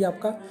ये सभी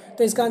आपका,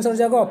 तो इसका आंसर हो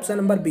जाएगा ऑप्शन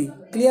नंबर बी।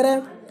 क्लियर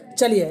है।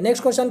 चलिए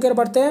नेक्स्ट क्वेश्चन की ओर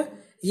बढ़ते हैं।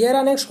 ये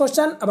रहा नेक्स्ट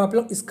क्वेश्चन। अब आप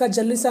लोग इसका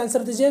जल्दी से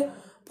आंसर दीजिए।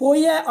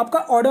 कोई है आपका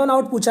ऑड ऑन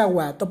आउट पूछा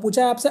हुआ है, तो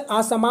पूछा है आपसे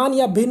असमान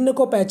या भिन्न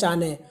को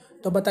पहचाने।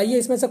 तो बताइए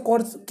इसमें से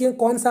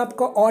कौन सा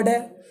आपका ऑड है।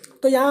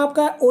 तो यहाँ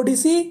आपका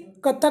ओडिसी,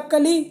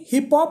 कथकली,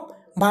 हिप हॉप,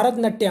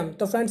 भारतनाट्यम।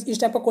 तो फ्रेंड्स इस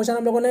टाइप का क्वेश्चन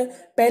हम लोगों ने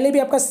पहले भी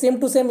आपका सेम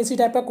टू सेम इसी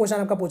टाइप का क्वेश्चन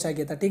आपका पूछा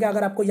गया था, ठीक है।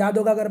 अगर आपको याद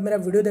होगा, अगर मेरा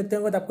वीडियो देखते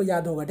होंगे तो आपको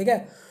याद होगा, ठीक है।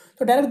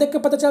 तो डायरेक्ट देख के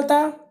पता चलता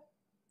है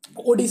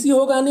ओडिसी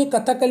होगा नहीं,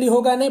 कथकली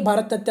होगा नहीं,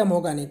 भारतनाट्यम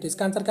होगा नहीं। तो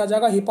इसका आंसर क्या हो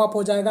जाएगा, हिप हॉप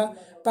हो जाएगा।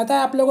 पता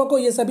है आप लोगों को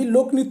ये सभी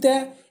लोक नृत्य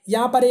है,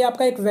 यहाँ पर ये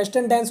आपका एक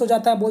वेस्टर्न डांस हो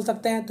जाता है बोल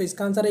सकते हैं। तो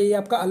इसका आंसर ये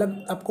आपका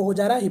अलग आपको हो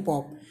जा रहा है हिप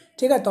हॉप,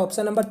 ठीक है। तो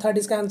ऑप्शन नंबर 3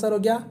 इसका आंसर हो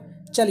गया।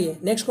 चलिए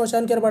नेक्स्ट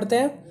क्वेश्चन की ओर बढ़ते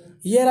हैं।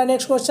 ये रहा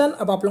नेक्स्ट क्वेश्चन।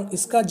 अब आप लोग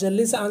इसका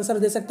जल्दी से आंसर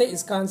दे सकते हैं।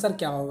 इसका आंसर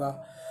क्या होगा।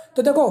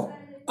 तो देखो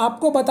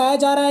आपको बताया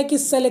जा रहा है कि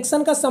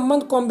सिलेक्शन का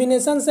संबंध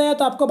कॉम्बिनेशन से है,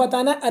 तो आपको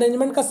बताना है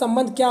अरेंजमेंट का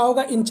संबंध क्या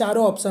होगा इन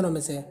चारों ऑप्शनों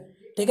में से,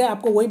 ठीक है।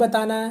 आपको वही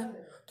बताना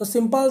है। तो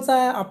सिंपल सा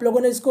है, आप लोगों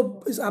ने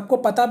आपको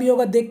पता भी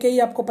होगा, देख के ही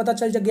आपको पता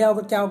चल गया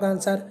होगा क्या होगा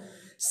आंसर।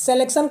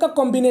 सिलेक्शन का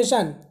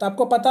कॉम्बिनेशन तो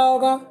आपको पता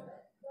होगा,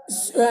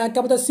 क्या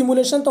पता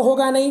सिमुलेशन तो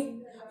होगा नहीं,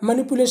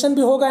 मैनिपुलेशन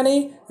भी होगा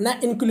नहीं, ना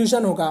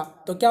इंक्लूजन होगा।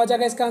 तो क्या हो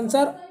जाएगा इसका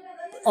answer,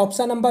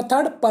 option number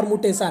 3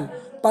 permutation.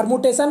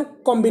 Permutation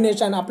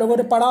combination आप लोगों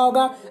ने पढ़ा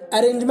होगा,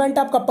 अरेंजमेंट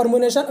आपका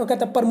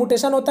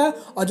परमुटेशन होता है,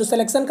 और जो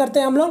सिलेक्शन करते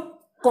हैं हम लोग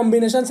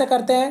कॉम्बिनेशन से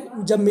करते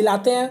हैं, जब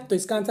मिलाते हैं। तो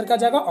इसका आंसर क्या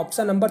जाएगा,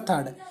 ऑप्शन नंबर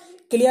 3।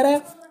 क्लियर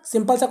है,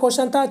 सिंपल सा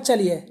क्वेश्चन था।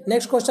 चलिए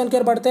नेक्स्ट क्वेश्चन की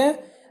ओर बढ़ते हैं।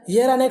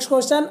 ये रहा नेक्स्ट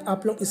क्वेश्चन।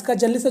 आप लोग इसका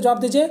जल्दी से जवाब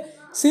दीजिए।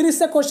 सीरीज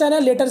से क्वेश्चन है,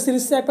 लेटर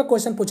सीरीज से आपका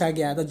क्वेश्चन पूछा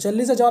गया है, तो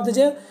जल्दी से जवाब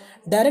दीजिए।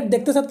 डायरेक्ट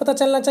देखते साथ पता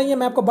चलना चाहिए।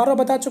 मैं आपको बार बार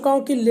बता चुका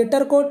हूँ कि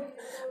लेटर को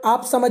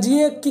आप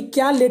समझिए कि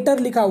क्या लेटर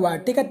लिखा हुआ है,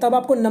 ठीक है, तब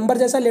आपको नंबर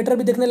जैसा लेटर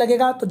भी दिखने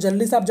लगेगा। तो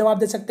जल्दी से आप जवाब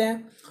दे सकते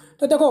हैं।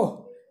 तो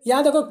देखो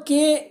यहाँ देखो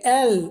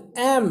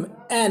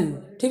KLMN,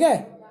 ठीक है।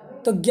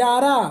 तो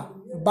 11,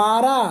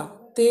 12,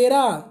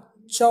 13,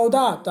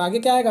 14, तो आगे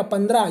क्या आएगा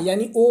 15,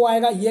 यानी O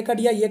आएगा। ये कट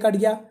गया, ये कट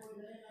गया।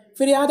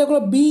 फिर यहाँ देख लो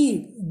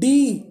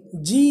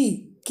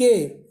BDGK,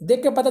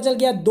 देख के पता चल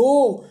गया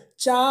 2,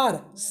 4,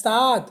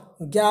 7,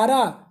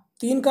 11,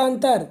 3 का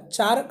अंतर,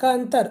 4 का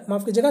अंतर,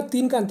 माफ कीजिएगा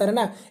 3 का अंतर है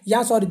ना,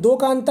 यहाँ सॉरी 2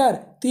 का अंतर,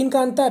 3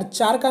 का अंतर,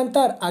 4 का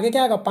अंतर, आगे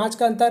क्या आएगा 5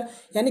 का अंतर,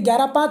 यानी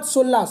 11, 5,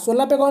 16,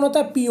 16 पे कौन होता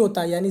है, P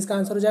होता है, यानी इसका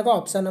आंसर हो जाएगा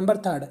ऑप्शन नंबर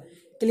 3।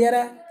 क्लियर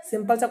है,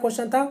 सिंपल सा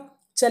क्वेश्चन था।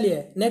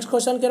 चलिए नेक्स्ट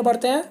क्वेश्चन की ओर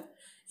बढ़ते हैं।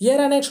 ये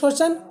रहा नेक्स्ट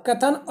क्वेश्चन,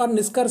 कथन और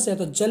निष्कर्ष है,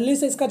 तो जल्दी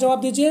से इसका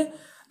जवाब दीजिए।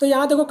 तो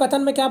यहाँ देखो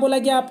कथन में क्या बोला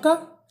गया आपका,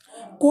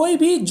 कोई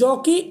भी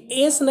जॉकी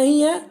एस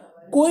नहीं है,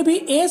 कोई भी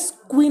एस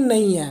क्वीन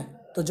नहीं है।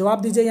 तो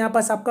जवाब दीजिए यहाँ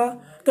पास आपका।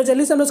 तो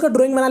जल्दी से हम लोग इसका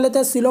ड्राइंग बना लेते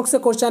हैं। सिलोक से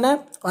क्वेश्चन है,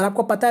 और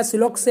आपको पता है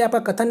सिलोक से आपका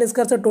कथन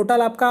निष्कर्ष से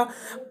टोटल आपका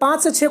 5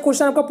 से 6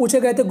 क्वेश्चन आपका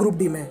पूछे गए थे ग्रुप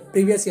डी में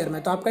प्रीवियस ईयर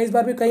में। तो आपका इस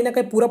बार भी कहीं ना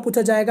कहीं पूरा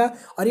पूछा जाएगा,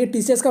 और ये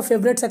TCS का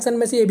फेवरेट सेक्शन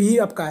में से ये भी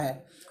आपका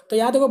है। तो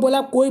यहाँ देखो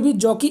बोला कोई भी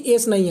जॉकी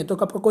एस नहीं है, तो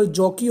आपका कोई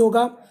जॉकी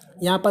होगा।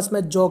 यहाँ पास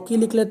मैं जॉकी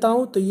लिख लेता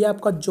हूँ, तो ये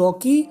आपका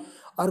जॉकी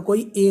और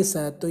कोई एस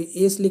है, तो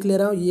एस लिख ले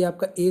रहा हूँ, ये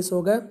आपका एस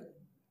होगा।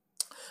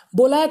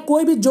 बोला है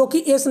कोई भी जॉकी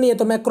एस नहीं है,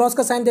 तो मैं क्रॉस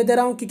का साइन दे दे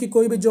रहा हूँ, क्योंकि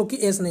कोई भी जॉकी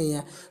एस नहीं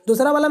है।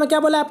 दूसरा वाला में क्या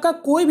बोला आपका,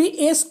 कोई भी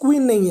एस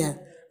क्वीन नहीं है,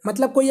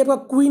 मतलब कोई आपका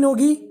क्वीन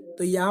होगी,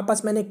 तो यहाँ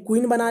पास मैंने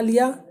क्वीन बना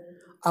लिया।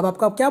 अब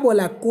आपका क्या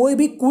बोला है, कोई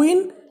भी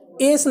क्वीन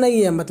एस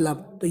नहीं है,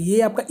 मतलब तो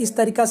ये आपका इस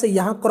तरीका से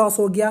यहाँ क्रॉस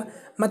हो गया,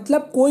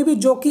 मतलब कोई भी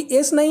जॉकी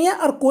एस नहीं है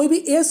और कोई भी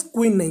एस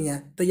क्वीन नहीं है।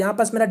 तो यहाँ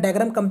पास मेरा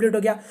डायग्राम कंप्लीट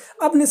हो गया।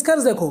 अब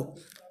निष्कर्ष देखो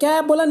क्या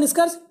है, बोला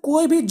निष्कर्ष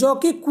कोई भी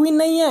जॉकी क्वीन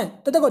नहीं है।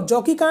 तो देखो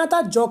जॉकी कहाँ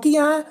था, जॉकी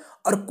यहाँ है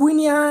और क्वीन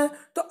यहाँ है,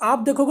 तो आप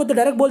देखोगे तो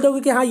डायरेक्ट बोल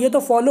दोगे कि हाँ ये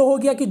तो फॉलो हो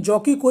गया कि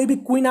जॉकी कोई भी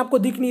क्वीन आपको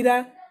दिख नहीं रहा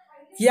है,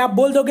 ये आप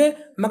बोल दोगे।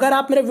 मगर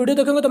आप मेरे वीडियो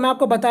देखेंगे तो मैं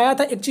आपको बताया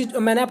था एक चीज़,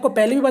 मैंने आपको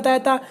पहले भी बताया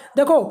था।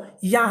 देखो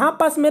यहाँ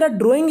पास मेरा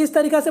ड्राइंग इस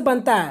तरीके से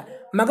बनता है,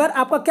 मगर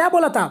आपका क्या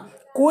बोला था,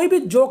 कोई भी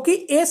जॉकी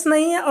एस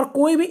नहीं है और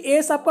कोई भी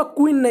एस आपका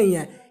क्वीन नहीं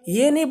है।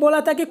 ये नहीं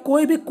बोला था कि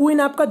कोई भी क्वीन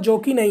आपका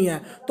जॉकी नहीं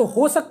है। तो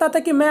हो सकता था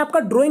कि मैं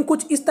आपका ड्राइंग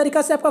कुछ इस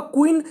तरीका से, आपका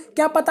क्वीन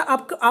क्या पता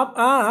आप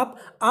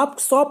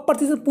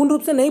 100% पूर्ण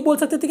रूप से नहीं बोल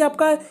सकते थे कि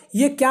आपका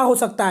ये क्या हो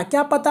सकता है,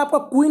 क्या पता आपका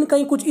क्वीन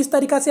कहीं कुछ इस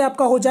तरीका से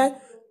आपका हो जाए,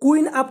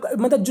 क्वीन आपका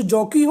मतलब जो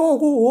जॉकी हो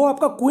वो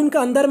आपका क्वीन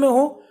का अंदर में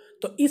हो।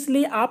 तो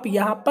इसलिए आप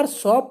यहाँ पर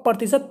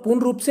 100%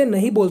 पूर्ण रूप से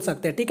नहीं बोल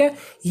सकते, ठीक है।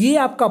 ये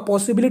आपका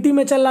पॉसिबिलिटी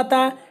में चल जाता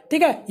है,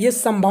 ठीक है, ये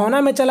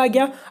संभावना में चला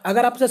गया।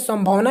 अगर आपसे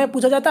संभावना में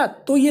पूछा जाता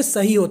तो ये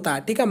सही होता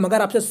है, ठीक है,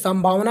 मगर आपसे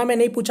संभावना में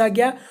नहीं पूछा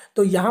गया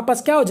तो यहाँ पर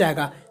क्या हो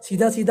जाएगा,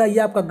 सीधा सीधा ये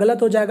आपका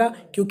गलत हो जाएगा,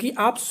 क्योंकि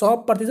आप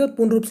 100%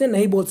 पूर्ण रूप से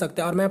नहीं बोल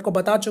सकते। और मैं आपको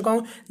बता चुका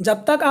हूँ,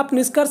 जब तक आप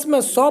निष्कर्ष में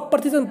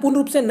 100% पूर्ण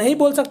रूप से नहीं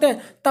बोल सकते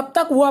तब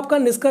तक वो आपका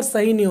निष्कर्ष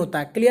सही नहीं होता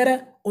है। क्लियर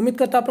है? उम्मीद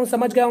करता हूं आप लोग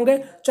समझ गए होंगे।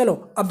 चलो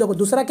अब देखो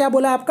दूसरा क्या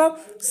बोला आपका,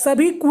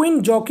 सभी क्वीन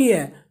जॉकी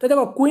है। तो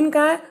देखो क्वीन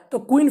कहाँ है, तो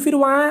क्वीन फिर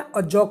वहां है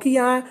और जॉकी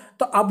यहाँ है।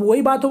 तो अब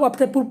वही बात हो,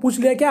 आपसे पूछ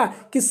लिया क्या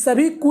कि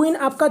सभी क्वीन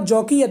आपका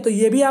जॉकी है, तो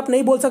ये भी आप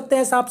नहीं बोल सकते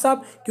हैं साफ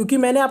साफ, क्योंकि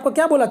मैंने आपको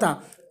क्या बोला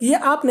था, ये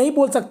आप नहीं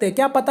बोल सकते।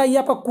 क्या पता ये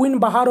आपका क्वीन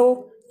बाहर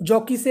हो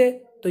जॉकी से,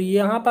 तो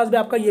यहाँ पास भी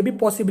आपका ये भी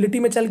पॉसिबिलिटी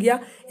में चल गया,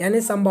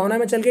 यानी संभावना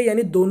में चल गया,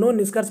 यानी दोनों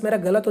निष्कर्ष मेरा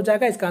गलत हो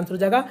जाएगा। इसका आंसर हो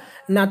जाएगा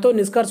ना तो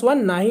निष्कर्ष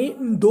 1 ना ही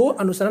 2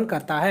 अनुसरण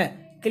करता है।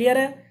 क्लियर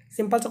है?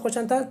 सिंपल सा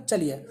क्वेश्चन था।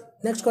 चलिए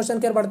नेक्स्ट क्वेश्चन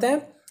की ओर बढ़ते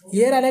हैं।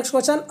 ये रहा नेक्स्ट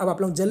क्वेश्चन। अब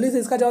आप लोग जल्दी से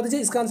इसका जवाब दीजिए,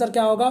 इसका आंसर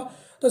क्या होगा।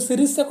 तो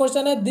सीरीज से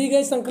क्वेश्चन है, दी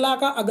गई श्रृंखला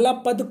का अगला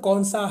पद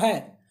कौन सा है।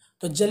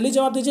 तो जल्दी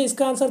जवाब दीजिए,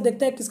 इसका आंसर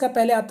देखते हैं किसका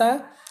पहले आता है।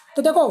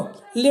 तो देखो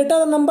लेटर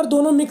और नंबर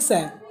दोनों मिक्स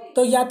है,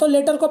 तो या तो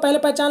लेटर को पहले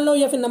पहचान लो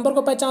या फिर नंबर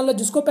को पहचान लो,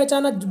 जिसको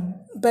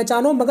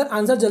पहचानो मगर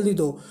आंसर जल्दी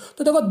दो।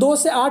 तो देखो 2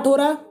 से 8 हो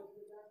रहा है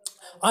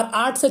और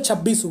 8 से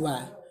 26 हुआ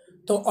है।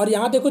 तो और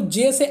यहाँ देखो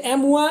J से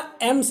M हुआ,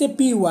 M से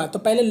P हुआ। तो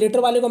पहले लेटर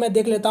वाले को मैं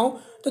देख लेता हूँ।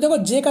 तो देखो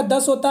J का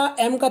 10 होता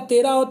है, M का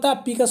 13 होता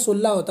है, P का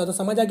 16 होता है। तो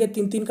समझ आ गया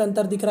 3 का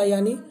अंतर दिख रहा है,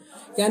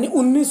 यानी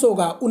 19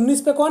 होगा।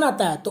 19 पे कौन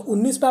आता है, तो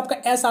 19 पे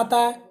आपका S आता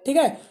है, ठीक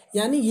है।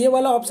 यानी ये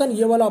वाला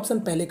ऑप्शन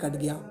पहले कट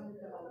गया।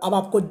 अब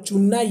आपको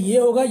चुनना ये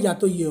होगा या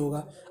तो ये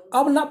होगा।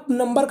 अब ना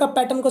नंबर का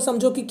पैटर्न को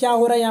समझो कि क्या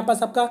हो रहा है यहाँ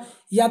पास आपका,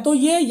 या तो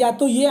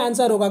ये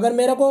आंसर होगा।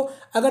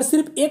 अगर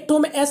सिर्फ एक ठो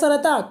में ऐसा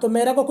रहता तो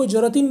मेरा को कोई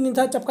जरूरत ही नहीं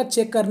था आपका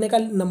चेक करने का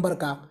नंबर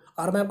का।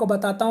 और मैं आपको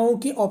बताता हूँ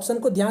कि ऑप्शन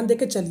को ध्यान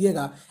देके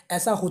चलिएगा,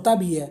 ऐसा होता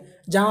भी है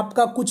जहाँ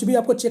आपका कुछ भी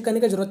आपको चेक करने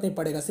की जरूरत नहीं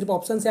पड़ेगा, सिर्फ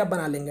ऑप्शन से आप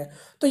बना लेंगे।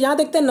 तो यहाँ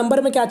देखते हैं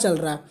नंबर में क्या चल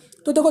रहा है।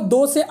 तो देखो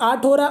 2 से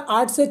 8 हो रहा है,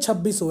 8 से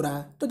 26 हो रहा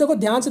है। तो देखो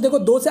ध्यान से देखो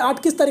 2 से 8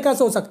 किस तरीका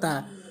से हो सकता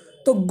है,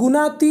 तो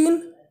गुना 3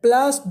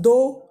 प्लस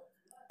 2,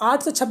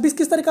 8 से 26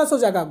 किस तरीका से हो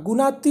जाएगा,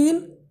 गुना 3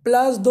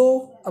 प्लस 2।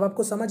 अब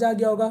आपको समझ आ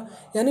गया होगा,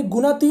 यानी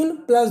गुना 3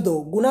 प्लस 2,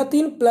 गुना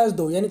 3 प्लस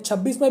 2, यानी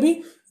 26 में भी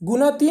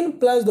गुना 3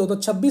 प्लस 2। तो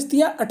 26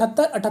 दिया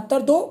 78,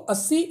 78 2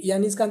 80,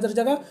 यानी इसका आंसर हो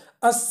जाएगा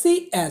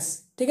 80S,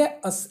 ठीक है।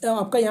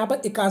 आपका यहाँ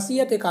पर 81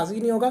 है तो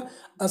 81 नहीं होगा,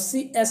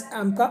 80S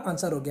आपका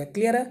आंसर हो गया।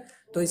 क्लियर है?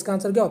 तो इसका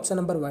आंसर क्या, ऑप्शन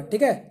नंबर 1,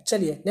 ठीक है।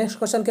 चलिए नेक्स्ट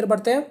क्वेश्चन की ओर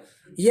बढ़ते हैं।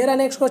 ये रहा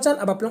नेक्स्ट क्वेश्चन।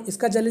 अब आप लोग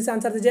इसका जल्दी से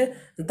आंसर दीजिए।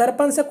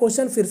 दर्पण से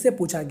क्वेश्चन फिर से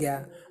पूछा गया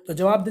है, तो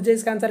जवाब दीजिए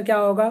इसका आंसर क्या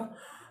होगा।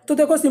 तो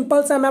देखो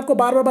सिंपल सा, मैं आपको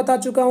बार बार बता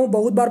चुका हूँ,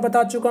 बहुत बार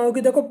बता चुका हूँ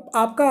कि देखो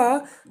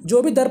आपका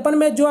जो भी दर्पण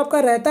में जो आपका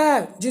रहता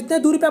है, जितने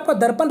दूरी पे आपका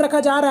दर्पण रखा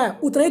जा रहा है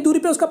उतनी ही दूरी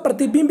पे उसका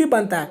प्रतिबिंब भी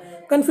बनता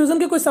है। कन्फ्यूजन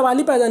की कोई सवाल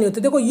ही पैदा नहीं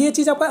होती। देखो ये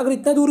चीज़ आपका अगर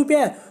इतना दूरी पे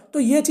है तो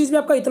ये चीज़ भी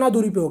आपका इतना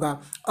दूरी पे होगा।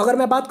 अगर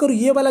मैं बात करूँ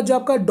ये वाला जो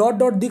आपका डॉट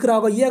डॉट दिख रहा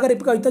होगा, ये अगर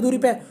आपका इतना दूरी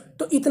पे है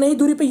तो इतना ही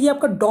दूरी पे ये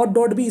आपका डॉट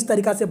डॉट भी इस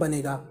तरीका से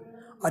बनेगा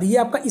और ये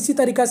आपका इसी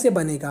तरीका से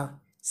बनेगा।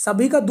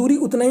 सभी का दूरी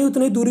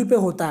उतनी दूरी पे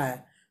होता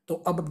है।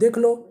 तो अब देख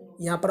लो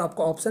यहाँ पर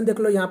आपका ऑप्शन देख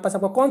लो, यहाँ पास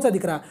आपका कौन सा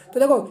दिख रहा है। तो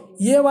देखो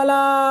ये वाला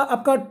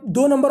आपका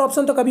 2 नंबर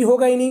ऑप्शन तो कभी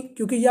होगा ही नहीं,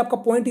 क्योंकि ये आपका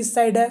पॉइंट इस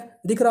साइड है,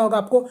 दिख रहा होगा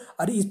आपको,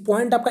 और इस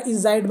पॉइंट आपका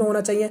इस साइड में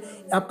होना चाहिए।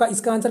 आपका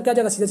इसका आंसर क्या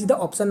जाएगा, सीधा सीधा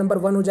ऑप्शन नंबर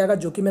 1 हो जाएगा,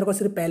 जो कि मेरे को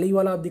सिर्फ पहले ही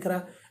वाला दिख रहा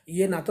है।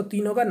 ये ना तो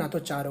 3 होगा ना तो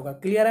 4 होगा।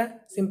 क्लियर है?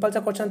 सिंपल सा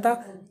क्वेश्चन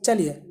था।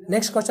 चलिए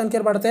नेक्स्ट क्वेश्चन की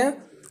ओर बढ़ते हैं।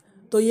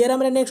 तो ये रहा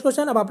मेरा नेक्स्ट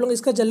क्वेश्चन। अब आप लोग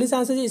इसका जल्दी से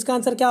आंसर, इसका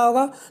आंसर क्या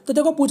होगा। तो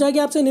देखो पूछा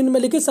गया आपसे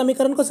निम्नलिखित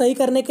समीकरण को सही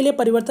करने के लिए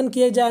परिवर्तन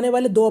किए जाने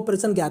वाले 2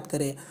 ऑपरेशन ज्ञात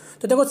करें।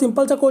 तो देखो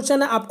सिंपल सा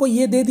क्वेश्चन है, आपको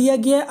ये दे दिया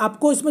गया है,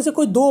 आपको इसमें से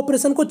कोई 2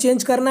 ऑपरेशन को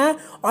चेंज करना है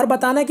और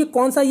बताना है कि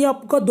कौन सा ये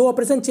आपका 2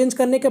 ऑपरेशन चेंज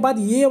करने के बाद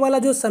ये वाला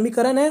जो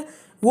समीकरण है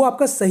वो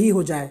आपका सही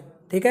हो जाए,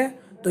 ठीक है।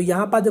 तो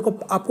यहाँ पर देखो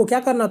आपको क्या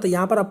करना होता है,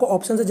 यहाँ पर आपको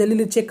ऑप्शन से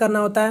जल्दी चेक करना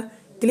होता है।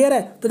 क्लियर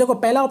है? तो देखो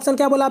पहला ऑप्शन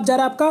क्या बोला आप जा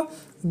रहा है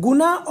आपका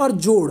गुना और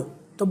जोड़।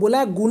 तो बोला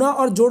है गुना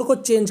और जोड़ को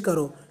चेंज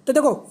करो। तो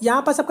देखो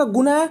यहाँ पास आपका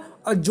गुना है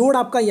और जोड़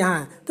आपका यहाँ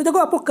है। तो देखो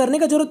आपको करने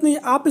का जरूरत नहीं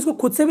है, आप इसको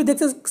खुद से भी देख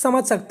से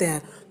समझ सकते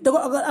हैं। देखो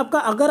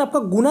अगर आपका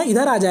गुना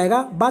इधर आ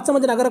जाएगा, बात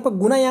समझना, अगर आपका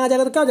गुना यहाँ आ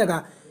जाएगा तो क्या हो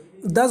जाएगा,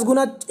 10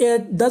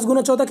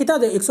 गुना 14 कितना हो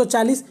जाएगा,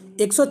 140।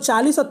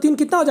 140 और 3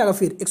 कितना हो जाएगा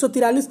फिर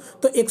 143।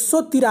 तो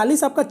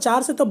 143 आपका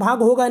 4 से तो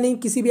भाग होगा नहीं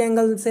किसी भी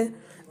एंगल से,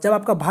 जब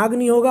आपका भाग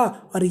नहीं होगा।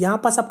 और यहाँ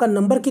पास आपका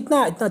नंबर कितना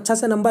है, इतना अच्छा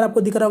सा नंबर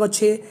आपको दिख रहा होगा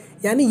 6,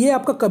 यानी ये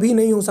आपका कभी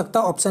नहीं हो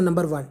सकता ऑप्शन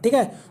नंबर 1, ठीक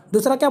है।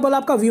 दूसरा क्या बोला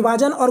आपका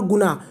विभाजन और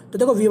गुना। तो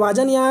देखो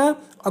विभाजन यहाँ है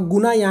और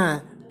गुना यहाँ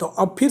है। तो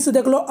अब फिर से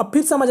देख लो, अब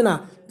फिर समझना।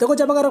 देखो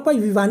जब अगर आपका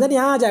विभाजन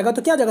यहाँ आ जाएगा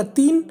तो क्या हो जाएगा,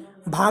 3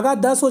 भागा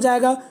 10 हो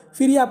जाएगा,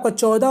 फिर ये आपका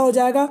 14 हो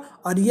जाएगा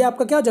और ये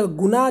आपका क्या हो जाएगा,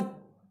 गुना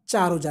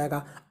 4 हो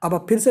जाएगा।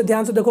 अब फिर से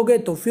ध्यान से देखोगे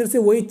तो फिर से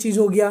वही चीज़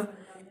हो गया,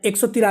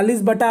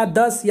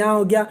 143/10 यहाँ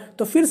हो गया।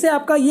 तो फिर से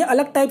आपका ये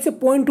अलग टाइप से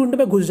पॉइंट टूंड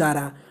में घुस जा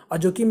रहा है, और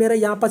जो कि मेरा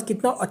यहाँ पास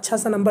कितना अच्छा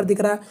सा नंबर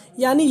दिख रहा है,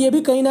 यानी ये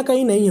भी कहीं ना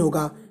कहीं नहीं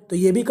होगा। तो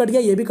ये भी कट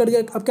गया, ये भी कट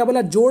गया। अब क्या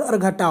बोला, जोड़ और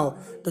घटाओ,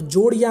 तो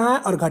जोड़ यहाँ है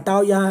और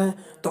घटाओ यहाँ है।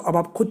 तो अब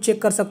आप खुद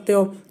चेक कर सकते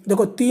हो।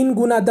 देखो 3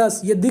 गुना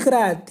 10 ये दिख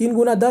रहा है, 3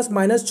 गुना 10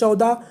 माइनस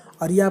 14,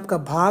 और ये आपका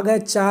भाग है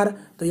 4।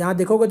 तो यहाँ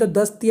देखोगे तो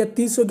 10 या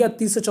 30 हो गया,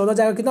 30 से 14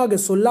 जाएगा कितना हो गया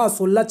 16, और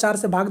 16 4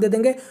 से भाग दे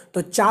देंगे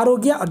तो 4 हो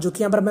गया, और जो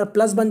कि यहाँ पर मेरा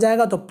प्लस बन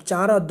जाएगा, तो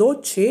 4 और 2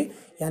 6,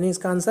 यानी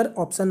इसका आंसर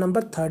ऑप्शन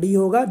नंबर 3 ही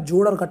होगा।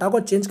 जोड़ और घटाव को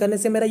चेंज करने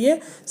से मेरा ये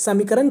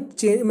समीकरण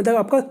चेंज मतलब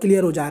आपका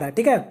क्लियर हो जा रहा है।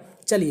 ठीक है,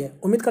 चलिए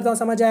उम्मीद करता हूँ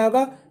समझ आया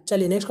होगा।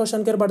 चलिए नेक्स्ट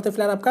क्वेश्चन की ओर बढ़ते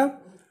फिलहाल आपका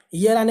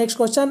ये रहा नेक्स्ट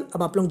क्वेश्चन।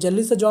 अब आप लोग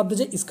जल्दी से जवाब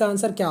दीजिए, इसका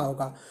आंसर क्या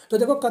होगा। तो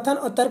देखो कथन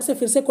और तर्क से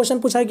फिर से क्वेश्चन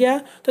पूछा गया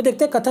है। तो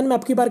देखते हैं कथन में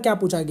आपकी बार क्या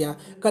पूछा गया।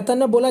 कथन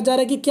में बोला जा रहा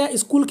है कि क्या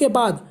स्कूल के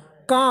बाद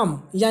काम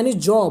यानी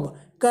जॉब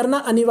करना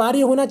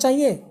अनिवार्य होना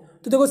चाहिए।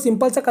 तो देखो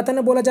सिंपल सा कथन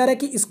में बोला जा रहा है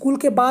कि स्कूल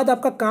के बाद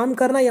आपका काम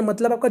करना या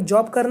मतलब आपका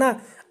जॉब करना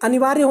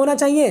अनिवार्य होना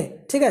चाहिए।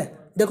 ठीक है,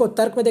 देखो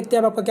तर्क में देखते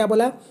हैं अब आपका क्या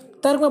बोला।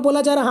 तर्क में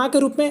बोला जा रहा है हाँ के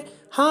रूप में,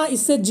 हाँ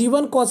इससे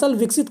जीवन कौशल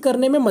विकसित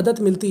करने में मदद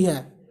मिलती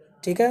है।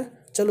 ठीक है,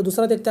 चलो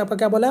दूसरा देखते हैं आपका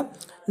क्या बोला।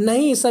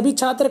 नहीं, सभी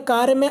छात्र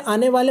कार्य में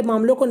आने वाले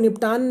मामलों को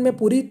निपटान में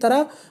पूरी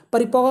तरह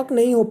परिपक्व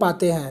नहीं हो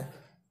पाते हैं।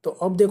 तो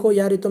अब देखो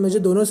यार, ये तो मुझे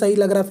दोनों सही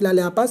लग रहा है फिलहाल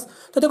यहाँ पास।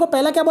 तो देखो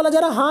पहला क्या बोला जा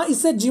रहा है, हाँ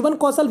इससे जीवन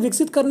कौशल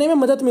विकसित करने में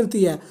मदद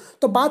मिलती है।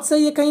 तो बात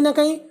सही है कहीं ना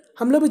कहीं।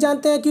 हम लोग भी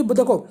जानते हैं कि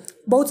देखो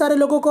बहुत सारे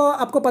लोगों को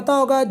आपको पता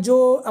होगा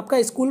जो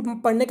आपका स्कूल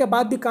पढ़ने के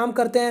बाद भी काम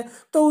करते हैं,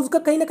 तो उसका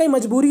कहीं ना कहीं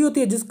मजबूरी होती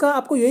है, जिसका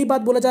आपको यही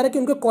बात बोला जा रहा है कि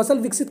उनके कौशल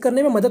विकसित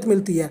करने में मदद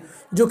मिलती है,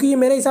 जो कि ये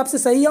मेरे हिसाब से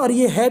सही है, और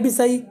ये है भी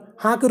सही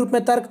हाँ के रूप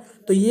में तर्क।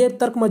 तो ये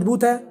तर्क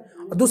मजबूत है।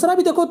 दूसरा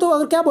भी देखो तो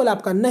अगर क्या बोला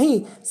आपका,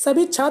 नहीं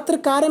सभी छात्र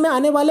कार्य में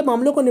आने वाले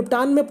मामलों को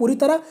निपटान में पूरी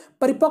तरह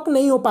परिपक्व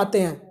नहीं हो पाते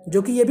हैं,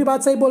 जो कि ये भी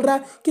बात सही बोल रहा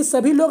है कि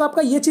सभी लोग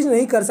आपका ये चीज़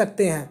नहीं कर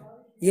सकते हैं।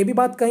 ये भी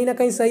बात कहीं ना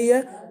कहीं सही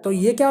है। तो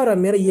ये क्या हो रहा है,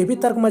 मेरा ये भी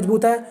तर्क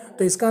मजबूत है।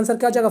 तो इसका आंसर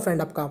क्या हो जाएगा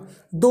फ्रेंड आपका,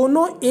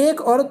 दोनों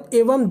 1 और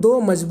एवं 2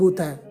 मजबूत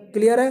है।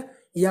 क्लियर है,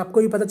 ये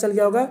आपको भी पता चल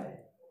गया होगा।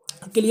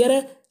 क्लियर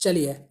है,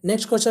 चलिए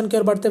नेक्स्ट क्वेश्चन की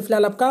ओर बढ़ते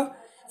फिलहाल आपका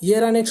ये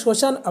रहा नेक्स्ट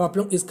क्वेश्चन। अब आप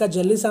लोग इसका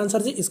जल्दी से आंसर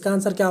दीजिए, इसका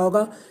आंसर क्या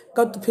होगा।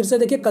 कब फिर से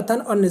देखिए कथन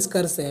और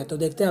निष्कर्ष है। तो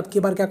देखते हैं आपकी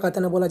बार क्या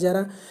कथन है बोला जा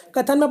रहा है।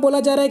 कथन में बोला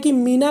जा रहा है कि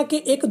मीना के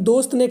एक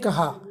दोस्त ने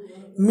कहा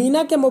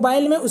मीना के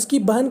मोबाइल में उसकी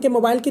बहन के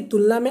मोबाइल की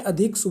तुलना में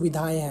अधिक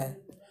सुविधाएं हैं।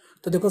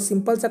 तो देखो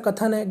सिंपल सा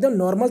कथन है, एकदम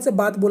नॉर्मल से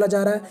बात बोला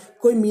जा रहा है।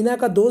 कोई मीना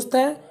का दोस्त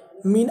है,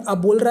 अब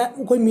बोल रहा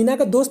है कोई मीना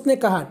का दोस्त ने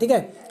कहा, ठीक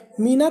है,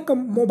 मीना का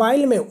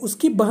मोबाइल में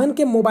उसकी बहन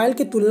के मोबाइल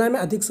की तुलना में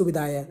अधिक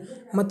सुविधाएं है।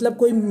 मतलब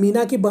कोई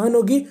मीना की बहन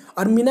होगी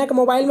और मीना के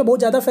मोबाइल में बहुत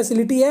ज़्यादा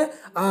फैसिलिटी है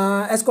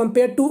as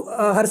compare to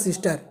her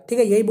sister. ठीक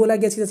है, यही बोला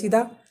गया सीधा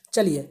सीधा।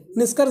 चलिए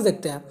निष्कर्ष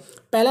देखते हैं।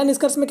 पहला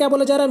निष्कर्ष में क्या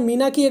बोला जा रहा है,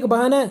 मीना की एक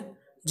बहन है।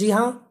 जी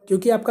हाँ,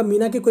 क्योंकि आपका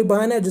मीना की कोई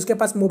बहन है जिसके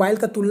पास मोबाइल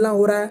का तुलना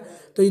हो रहा है,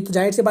 तो ये तो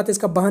जाहिर सी बात है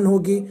इसका बहन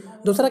होगी।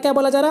 दूसरा क्या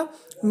बोला जा रहा,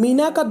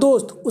 मीना का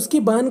दोस्त उसकी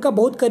बहन का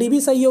बहुत करीबी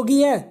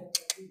सहयोगी है।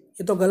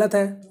 ये तो गलत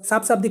है,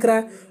 साफ साफ दिख रहा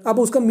है। अब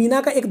उसका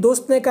मीना का एक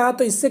दोस्त ने कहा,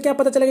 तो इससे क्या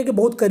पता चलेगा कि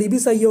बहुत करीबी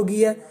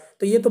सहयोगी है,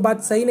 तो ये तो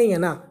बात सही नहीं है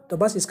ना। तो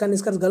बस इसका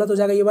निष्कर्ष गलत हो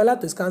जाएगा ये वाला।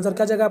 तो इसका आंसर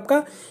क्या जाएगा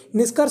आपका,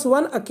 निष्कर्ष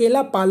 1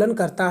 अकेला पालन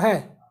करता है।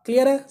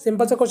 क्लियर है,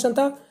 सिंपल सा क्वेश्चन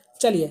था।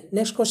 चलिए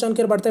नेक्स्ट क्वेश्चन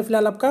की ओर बढ़ते हैं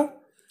फिलहाल आपका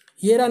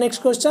ये रहा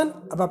नेक्स्ट क्वेश्चन।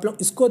 अब आप लोग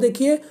इसको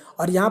देखिए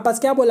और यहाँ पास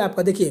क्या बोला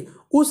आपका, देखिए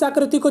उस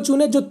आकृति को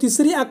चुने जो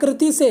तीसरी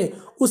आकृति से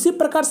उसी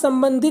प्रकार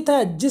संबंधित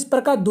है जिस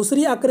प्रकार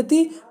दूसरी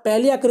आकृति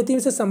पहली आकृति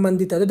से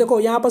संबंधित है। तो देखो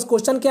यहाँ पास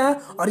क्वेश्चन क्या है,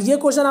 और ये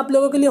क्वेश्चन आप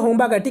लोगों के लिए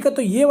होमवर्क है। ठीक है,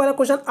 तो ये वाला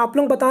क्वेश्चन आप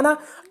लोग बताना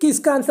कि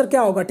इसका आंसर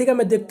क्या होगा। ठीक है,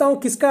 मैं देखता हूँ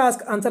किसका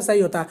आंसर सही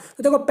होता है।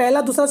 तो देखो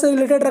पहला दूसरा से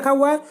रिलेटेड रखा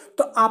हुआ है,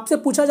 तो आपसे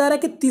पूछा जा रहा है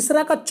कि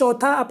तीसरा का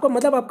चौथा आपका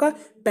मतलब आपका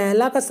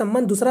पहला का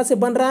संबंध दूसरा से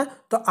बन रहा है,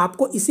 तो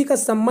आपको इसी का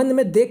संबंध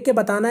में देख के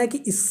बताना है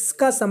कि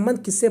इसका संबंध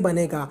किससे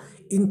बनेगा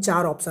इन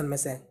 4 ऑप्शन में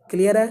से।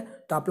 क्लियर है,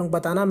 तो आप लोग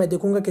बताना, मैं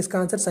देखूंगा किसका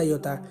आंसर सही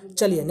होता है।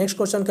 चलिए नेक्स्ट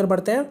क्वेश्चन कर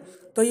बढ़ते हैं।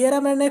 तो ये रहा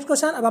मेरा नेक्स्ट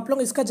क्वेश्चन। अब आप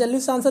लोग इसका जल्दी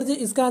से आंसर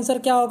दीजिए, इसका आंसर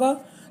क्या होगा।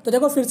 तो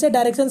देखो फिर से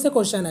डायरेक्शन से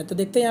क्वेश्चन है, तो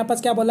देखते हैं यहाँ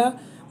पास क्या बोला।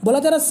 बोला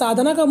जरा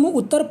साधना का मुंह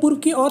उत्तर पूर्व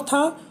की ओर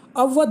था,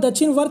 अब वह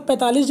दक्षिण वर्त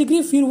 45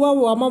 डिग्री, फिर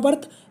वह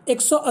वामावर्त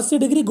 180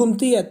 डिग्री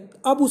घूमती है,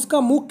 अब उसका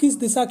मुंह किस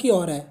दिशा की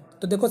ओर है।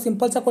 तो देखो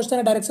सिंपल सा क्वेश्चन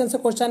है, डायरेक्शन से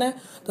क्वेश्चन है।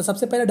 तो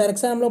सबसे पहले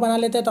डायरेक्शन हम लोग बना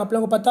लेते हैं। तो आप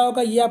लोगों को पता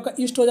होगा ये आपका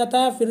ईस्ट हो जाता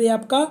है, फिर ये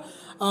आपका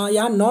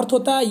यहाँ नॉर्थ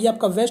होता है, ये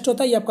आपका वेस्ट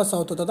होता है, ये आपका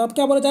साउथ होता है। तो अब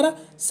क्या बोला जा रहा है,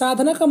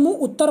 साधना का मुंह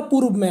उत्तर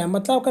पूर्व में है,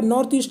 मतलब आपका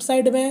नॉर्थ ईस्ट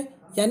साइड में है,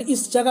 यानी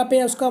इस जगह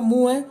पे उसका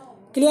मुंह है।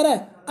 क्लियर है।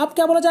 अब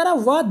क्या बोला जा रहा है,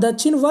 वह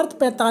दक्षिण वर्त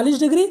 45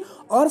 डिग्री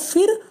और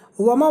फिर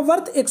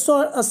वामावर्त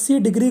 180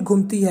 डिग्री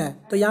घूमती है।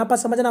 तो यहाँ पर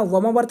समझना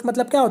वामावर्त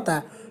मतलब क्या होता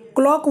है,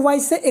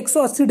 क्लॉकवाइज से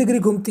 180 डिग्री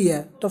घूमती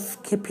है। तो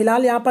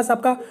फिलहाल यहाँ पास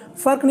आपका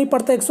फर्क नहीं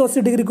पड़ता,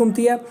 180 डिग्री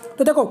घूमती है।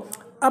 तो देखो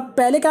अब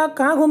पहले क्या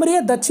कहाँ घूम रही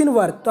है, दक्षिण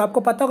वर्त, तो आपको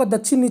पता होगा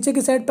दक्षिण नीचे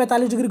की साइड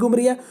 45 डिग्री घूम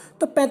रही है।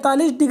 तो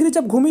 45 डिग्री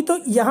जब घूमी तो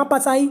यहाँ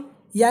पास आई,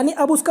 यानी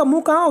अब उसका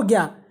मुंह कहाँ हो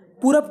गया,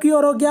 पूरब की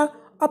ओर हो गया।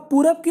 अब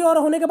पूरब की ओर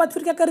होने के बाद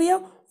फिर क्या कर रही है,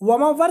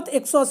 वामावर्त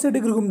 180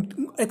 डिग्री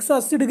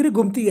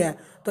घूमती है।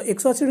 तो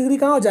 180 डिग्री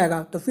कहाँ हो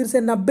जाएगा, तो फिर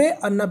से 90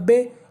 और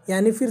 90,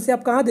 यानी फिर से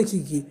आप कहाँ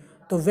देखिएगी,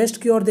 तो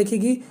वेस्ट की ओर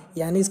देखेगी,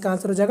 यानी इसका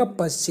आंसर हो जाएगा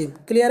पश्चिम।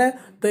 क्लियर है।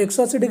 तो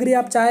 180 डिग्री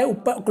आप चाहे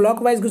ऊपर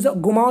क्लॉकवाइज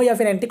घुमाओ या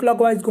फिर एंटी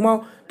क्लॉकवाइज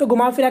घुमाओ, तो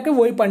घुमा फिरा के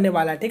वही पढ़ने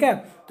वाला है। ठीक है,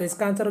 तो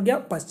इसका आंसर हो गया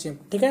पश्चिम।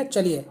 ठीक है,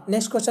 चलिए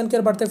नेक्स्ट क्वेश्चन की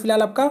ओर बढ़ते हैं।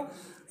 फिलहाल आपका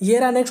ये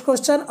रहा नेक्स्ट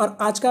क्वेश्चन और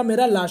आज का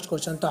मेरा लास्ट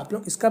क्वेश्चन, तो आप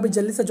लोग इसका भी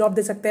जल्दी से जवाब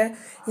दे सकते हैं।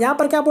 यहाँ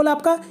पर क्या बोला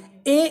आपका,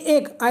 ए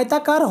एक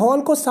आयताकार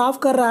हॉल को साफ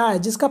कर रहा है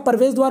जिसका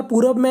प्रवेश द्वार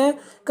पूर्व में है।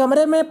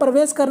 कमरे में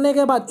प्रवेश करने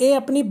के बाद ए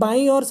अपनी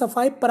बाईं ओर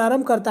सफाई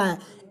प्रारंभ करता है।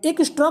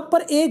 एक स्ट्रोक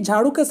पर ए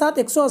झाड़ू के साथ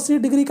 180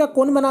 डिग्री का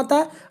कोण बनाता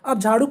है। अब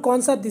झाड़ू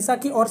कौन सा दिशा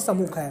की ओर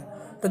सम्मुख है।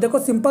 तो देखो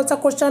सिंपल सा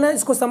क्वेश्चन है,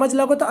 इसको समझ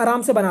लोगे तो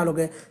आराम से बना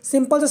लोगे।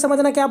 सिंपल से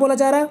समझना, क्या बोला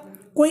जा रहा है,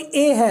 कोई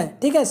ए है,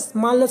 ठीक है,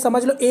 मान लो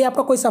समझ लो ए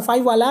आपका कोई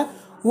सफाई वाला है,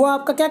 वो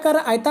आपका क्या कर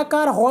रहा है,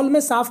 आयताकार हॉल में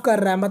साफ कर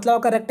रहा है, मतलब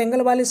आपका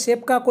रेक्टेंगल वाले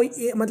शेप का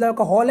कोई मतलब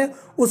आपका हॉल है,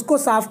 उसको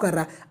साफ कर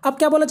रहा है। अब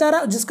क्या बोला जा रहा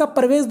है, जिसका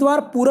प्रवेश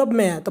द्वार पूरब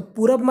में है, तो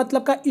पूरब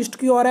मतलब का ईस्ट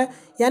की ओर है,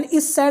 यानी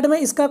इस साइड में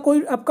इसका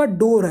कोई आपका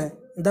डोर है,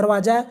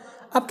 दरवाजा है।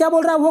 अब क्या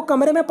बोल रहा है, वो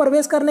कमरे में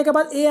प्रवेश करने के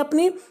बाद ए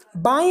अपनी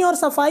बाईं ओर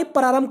सफाई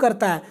प्रारंभ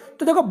करता है।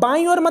 तो देखो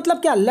बाईं ओर मतलब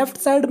क्या, लेफ्ट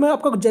साइड में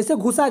आपका जैसे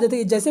घुसा,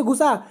 जैसे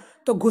घुसा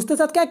तो घुसते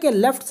साथ क्या किया,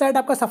 लेफ्ट साइड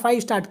आपका सफाई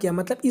स्टार्ट किया,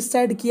 मतलब इस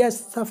साइड किया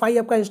सफाई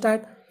आपका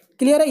स्टार्ट।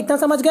 क्लियर है, इतना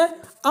समझ गए।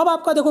 अब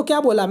आपका देखो क्या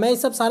बोला, मैं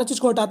इस सब सारा चीज़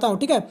को हटाता हूँ।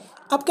 ठीक है,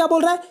 अब क्या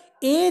बोल रहा है,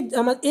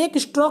 एक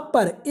स्ट्रोक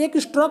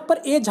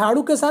पर ए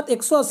झाड़ू के साथ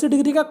 180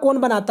 डिग्री का कोण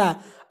बनाता है।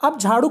 अब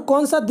झाड़ू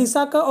कौन सा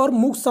दिशा का और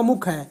मुख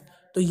सम्मुख है,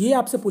 तो ये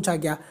आपसे पूछा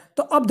गया।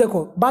 तो अब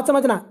देखो बात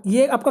समझना,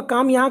 ये आपका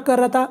काम यहाँ कर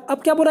रहा था।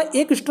 अब क्या बोल रहा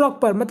है, एक स्ट्रोक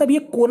पर, मतलब ये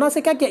कोना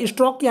से क्या किया,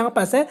 स्ट्रोक यहाँ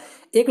पास है,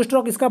 एक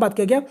स्ट्रोक इसका बात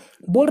किया गया।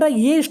 बोल रहा है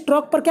ये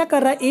स्ट्रोक पर क्या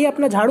कर रहा है, ए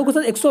अपना झाड़ू के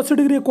साथ 180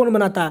 डिग्री कोण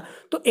बनाता है।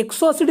 तो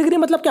 180 डिग्री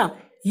मतलब क्या,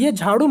 ये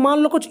झाड़ू मान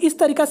लो कुछ इस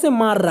तरीका से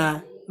मार रहा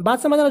है। बात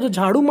समझ रहा है, जो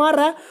झाड़ू मार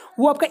रहा है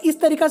वो आपका इस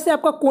तरीका से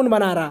आपका कोण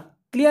बना रहा है।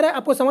 क्लियर है,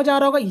 आपको समझ आ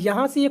रहा होगा,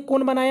 यहाँ से ये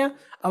कोण बनाया।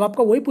 अब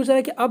आपका वही पूछ रहा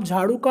है कि अब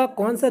झाड़ू का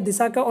कौन सा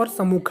दिशा का और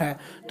सम्मुख है,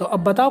 तो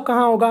अब बताओ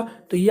कहाँ होगा।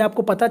 तो ये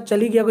आपको पता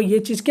चली गया कि ये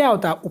चीज़ क्या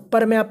होता है,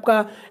 ऊपर में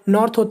आपका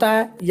नॉर्थ होता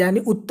है यानी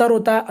उत्तर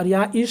होता है, और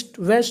यहाँ ईस्ट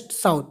वेस्ट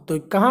साउथ। तो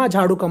कहाँ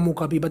झाड़ू का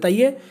मुख अभी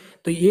बताइए,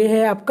 तो ये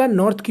है आपका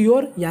नॉर्थ की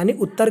ओर यानी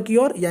उत्तर की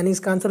ओर, यानी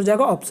इसका आंसर हो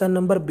जाएगा ऑप्शन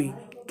नंबर बी।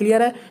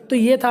 क्लियर है, तो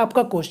ये था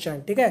आपका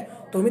क्वेश्चन। ठीक है,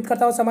 तो उम्मीद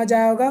करता हूँ समझ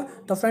आया होगा।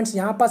 तो फ्रेंड्स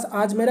यहाँ पास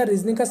आज मेरा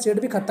रीजनिंग का सेट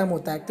भी खत्म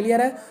होता है।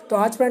 क्लियर है, तो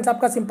आज फ्रेंड्स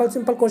आपका सिंपल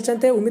क्वेश्चन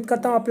थे। उम्मीद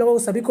करता हूँ आप लोगों को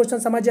सभी क्वेश्चन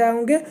समझ आए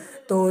होंगे।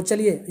 तो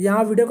चलिए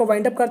यहाँ वीडियो को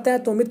वाइंड अप करते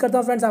हैं। तो उम्मीद करता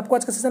हूँ फ्रेंड्स आपको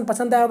आज का सेशन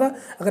पसंद आया होगा।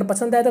 अगर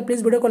पसंद आया तो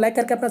प्लीज़ वीडियो को लाइक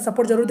करके अपना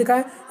सपोर्ट जरूर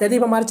दिखाएं। यदि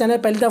हमारे चैनल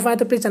पहली दफा है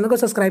तो प्लीज़ चैनल को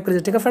सब्सक्राइब करिए।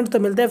 ठीक है फ्रेंड्स, तो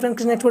मिलते हैं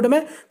फ्रेंड्स नेक्स्ट वीडियो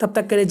में, तब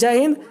तक के लिए जय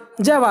हिंद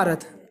जय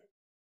भारत।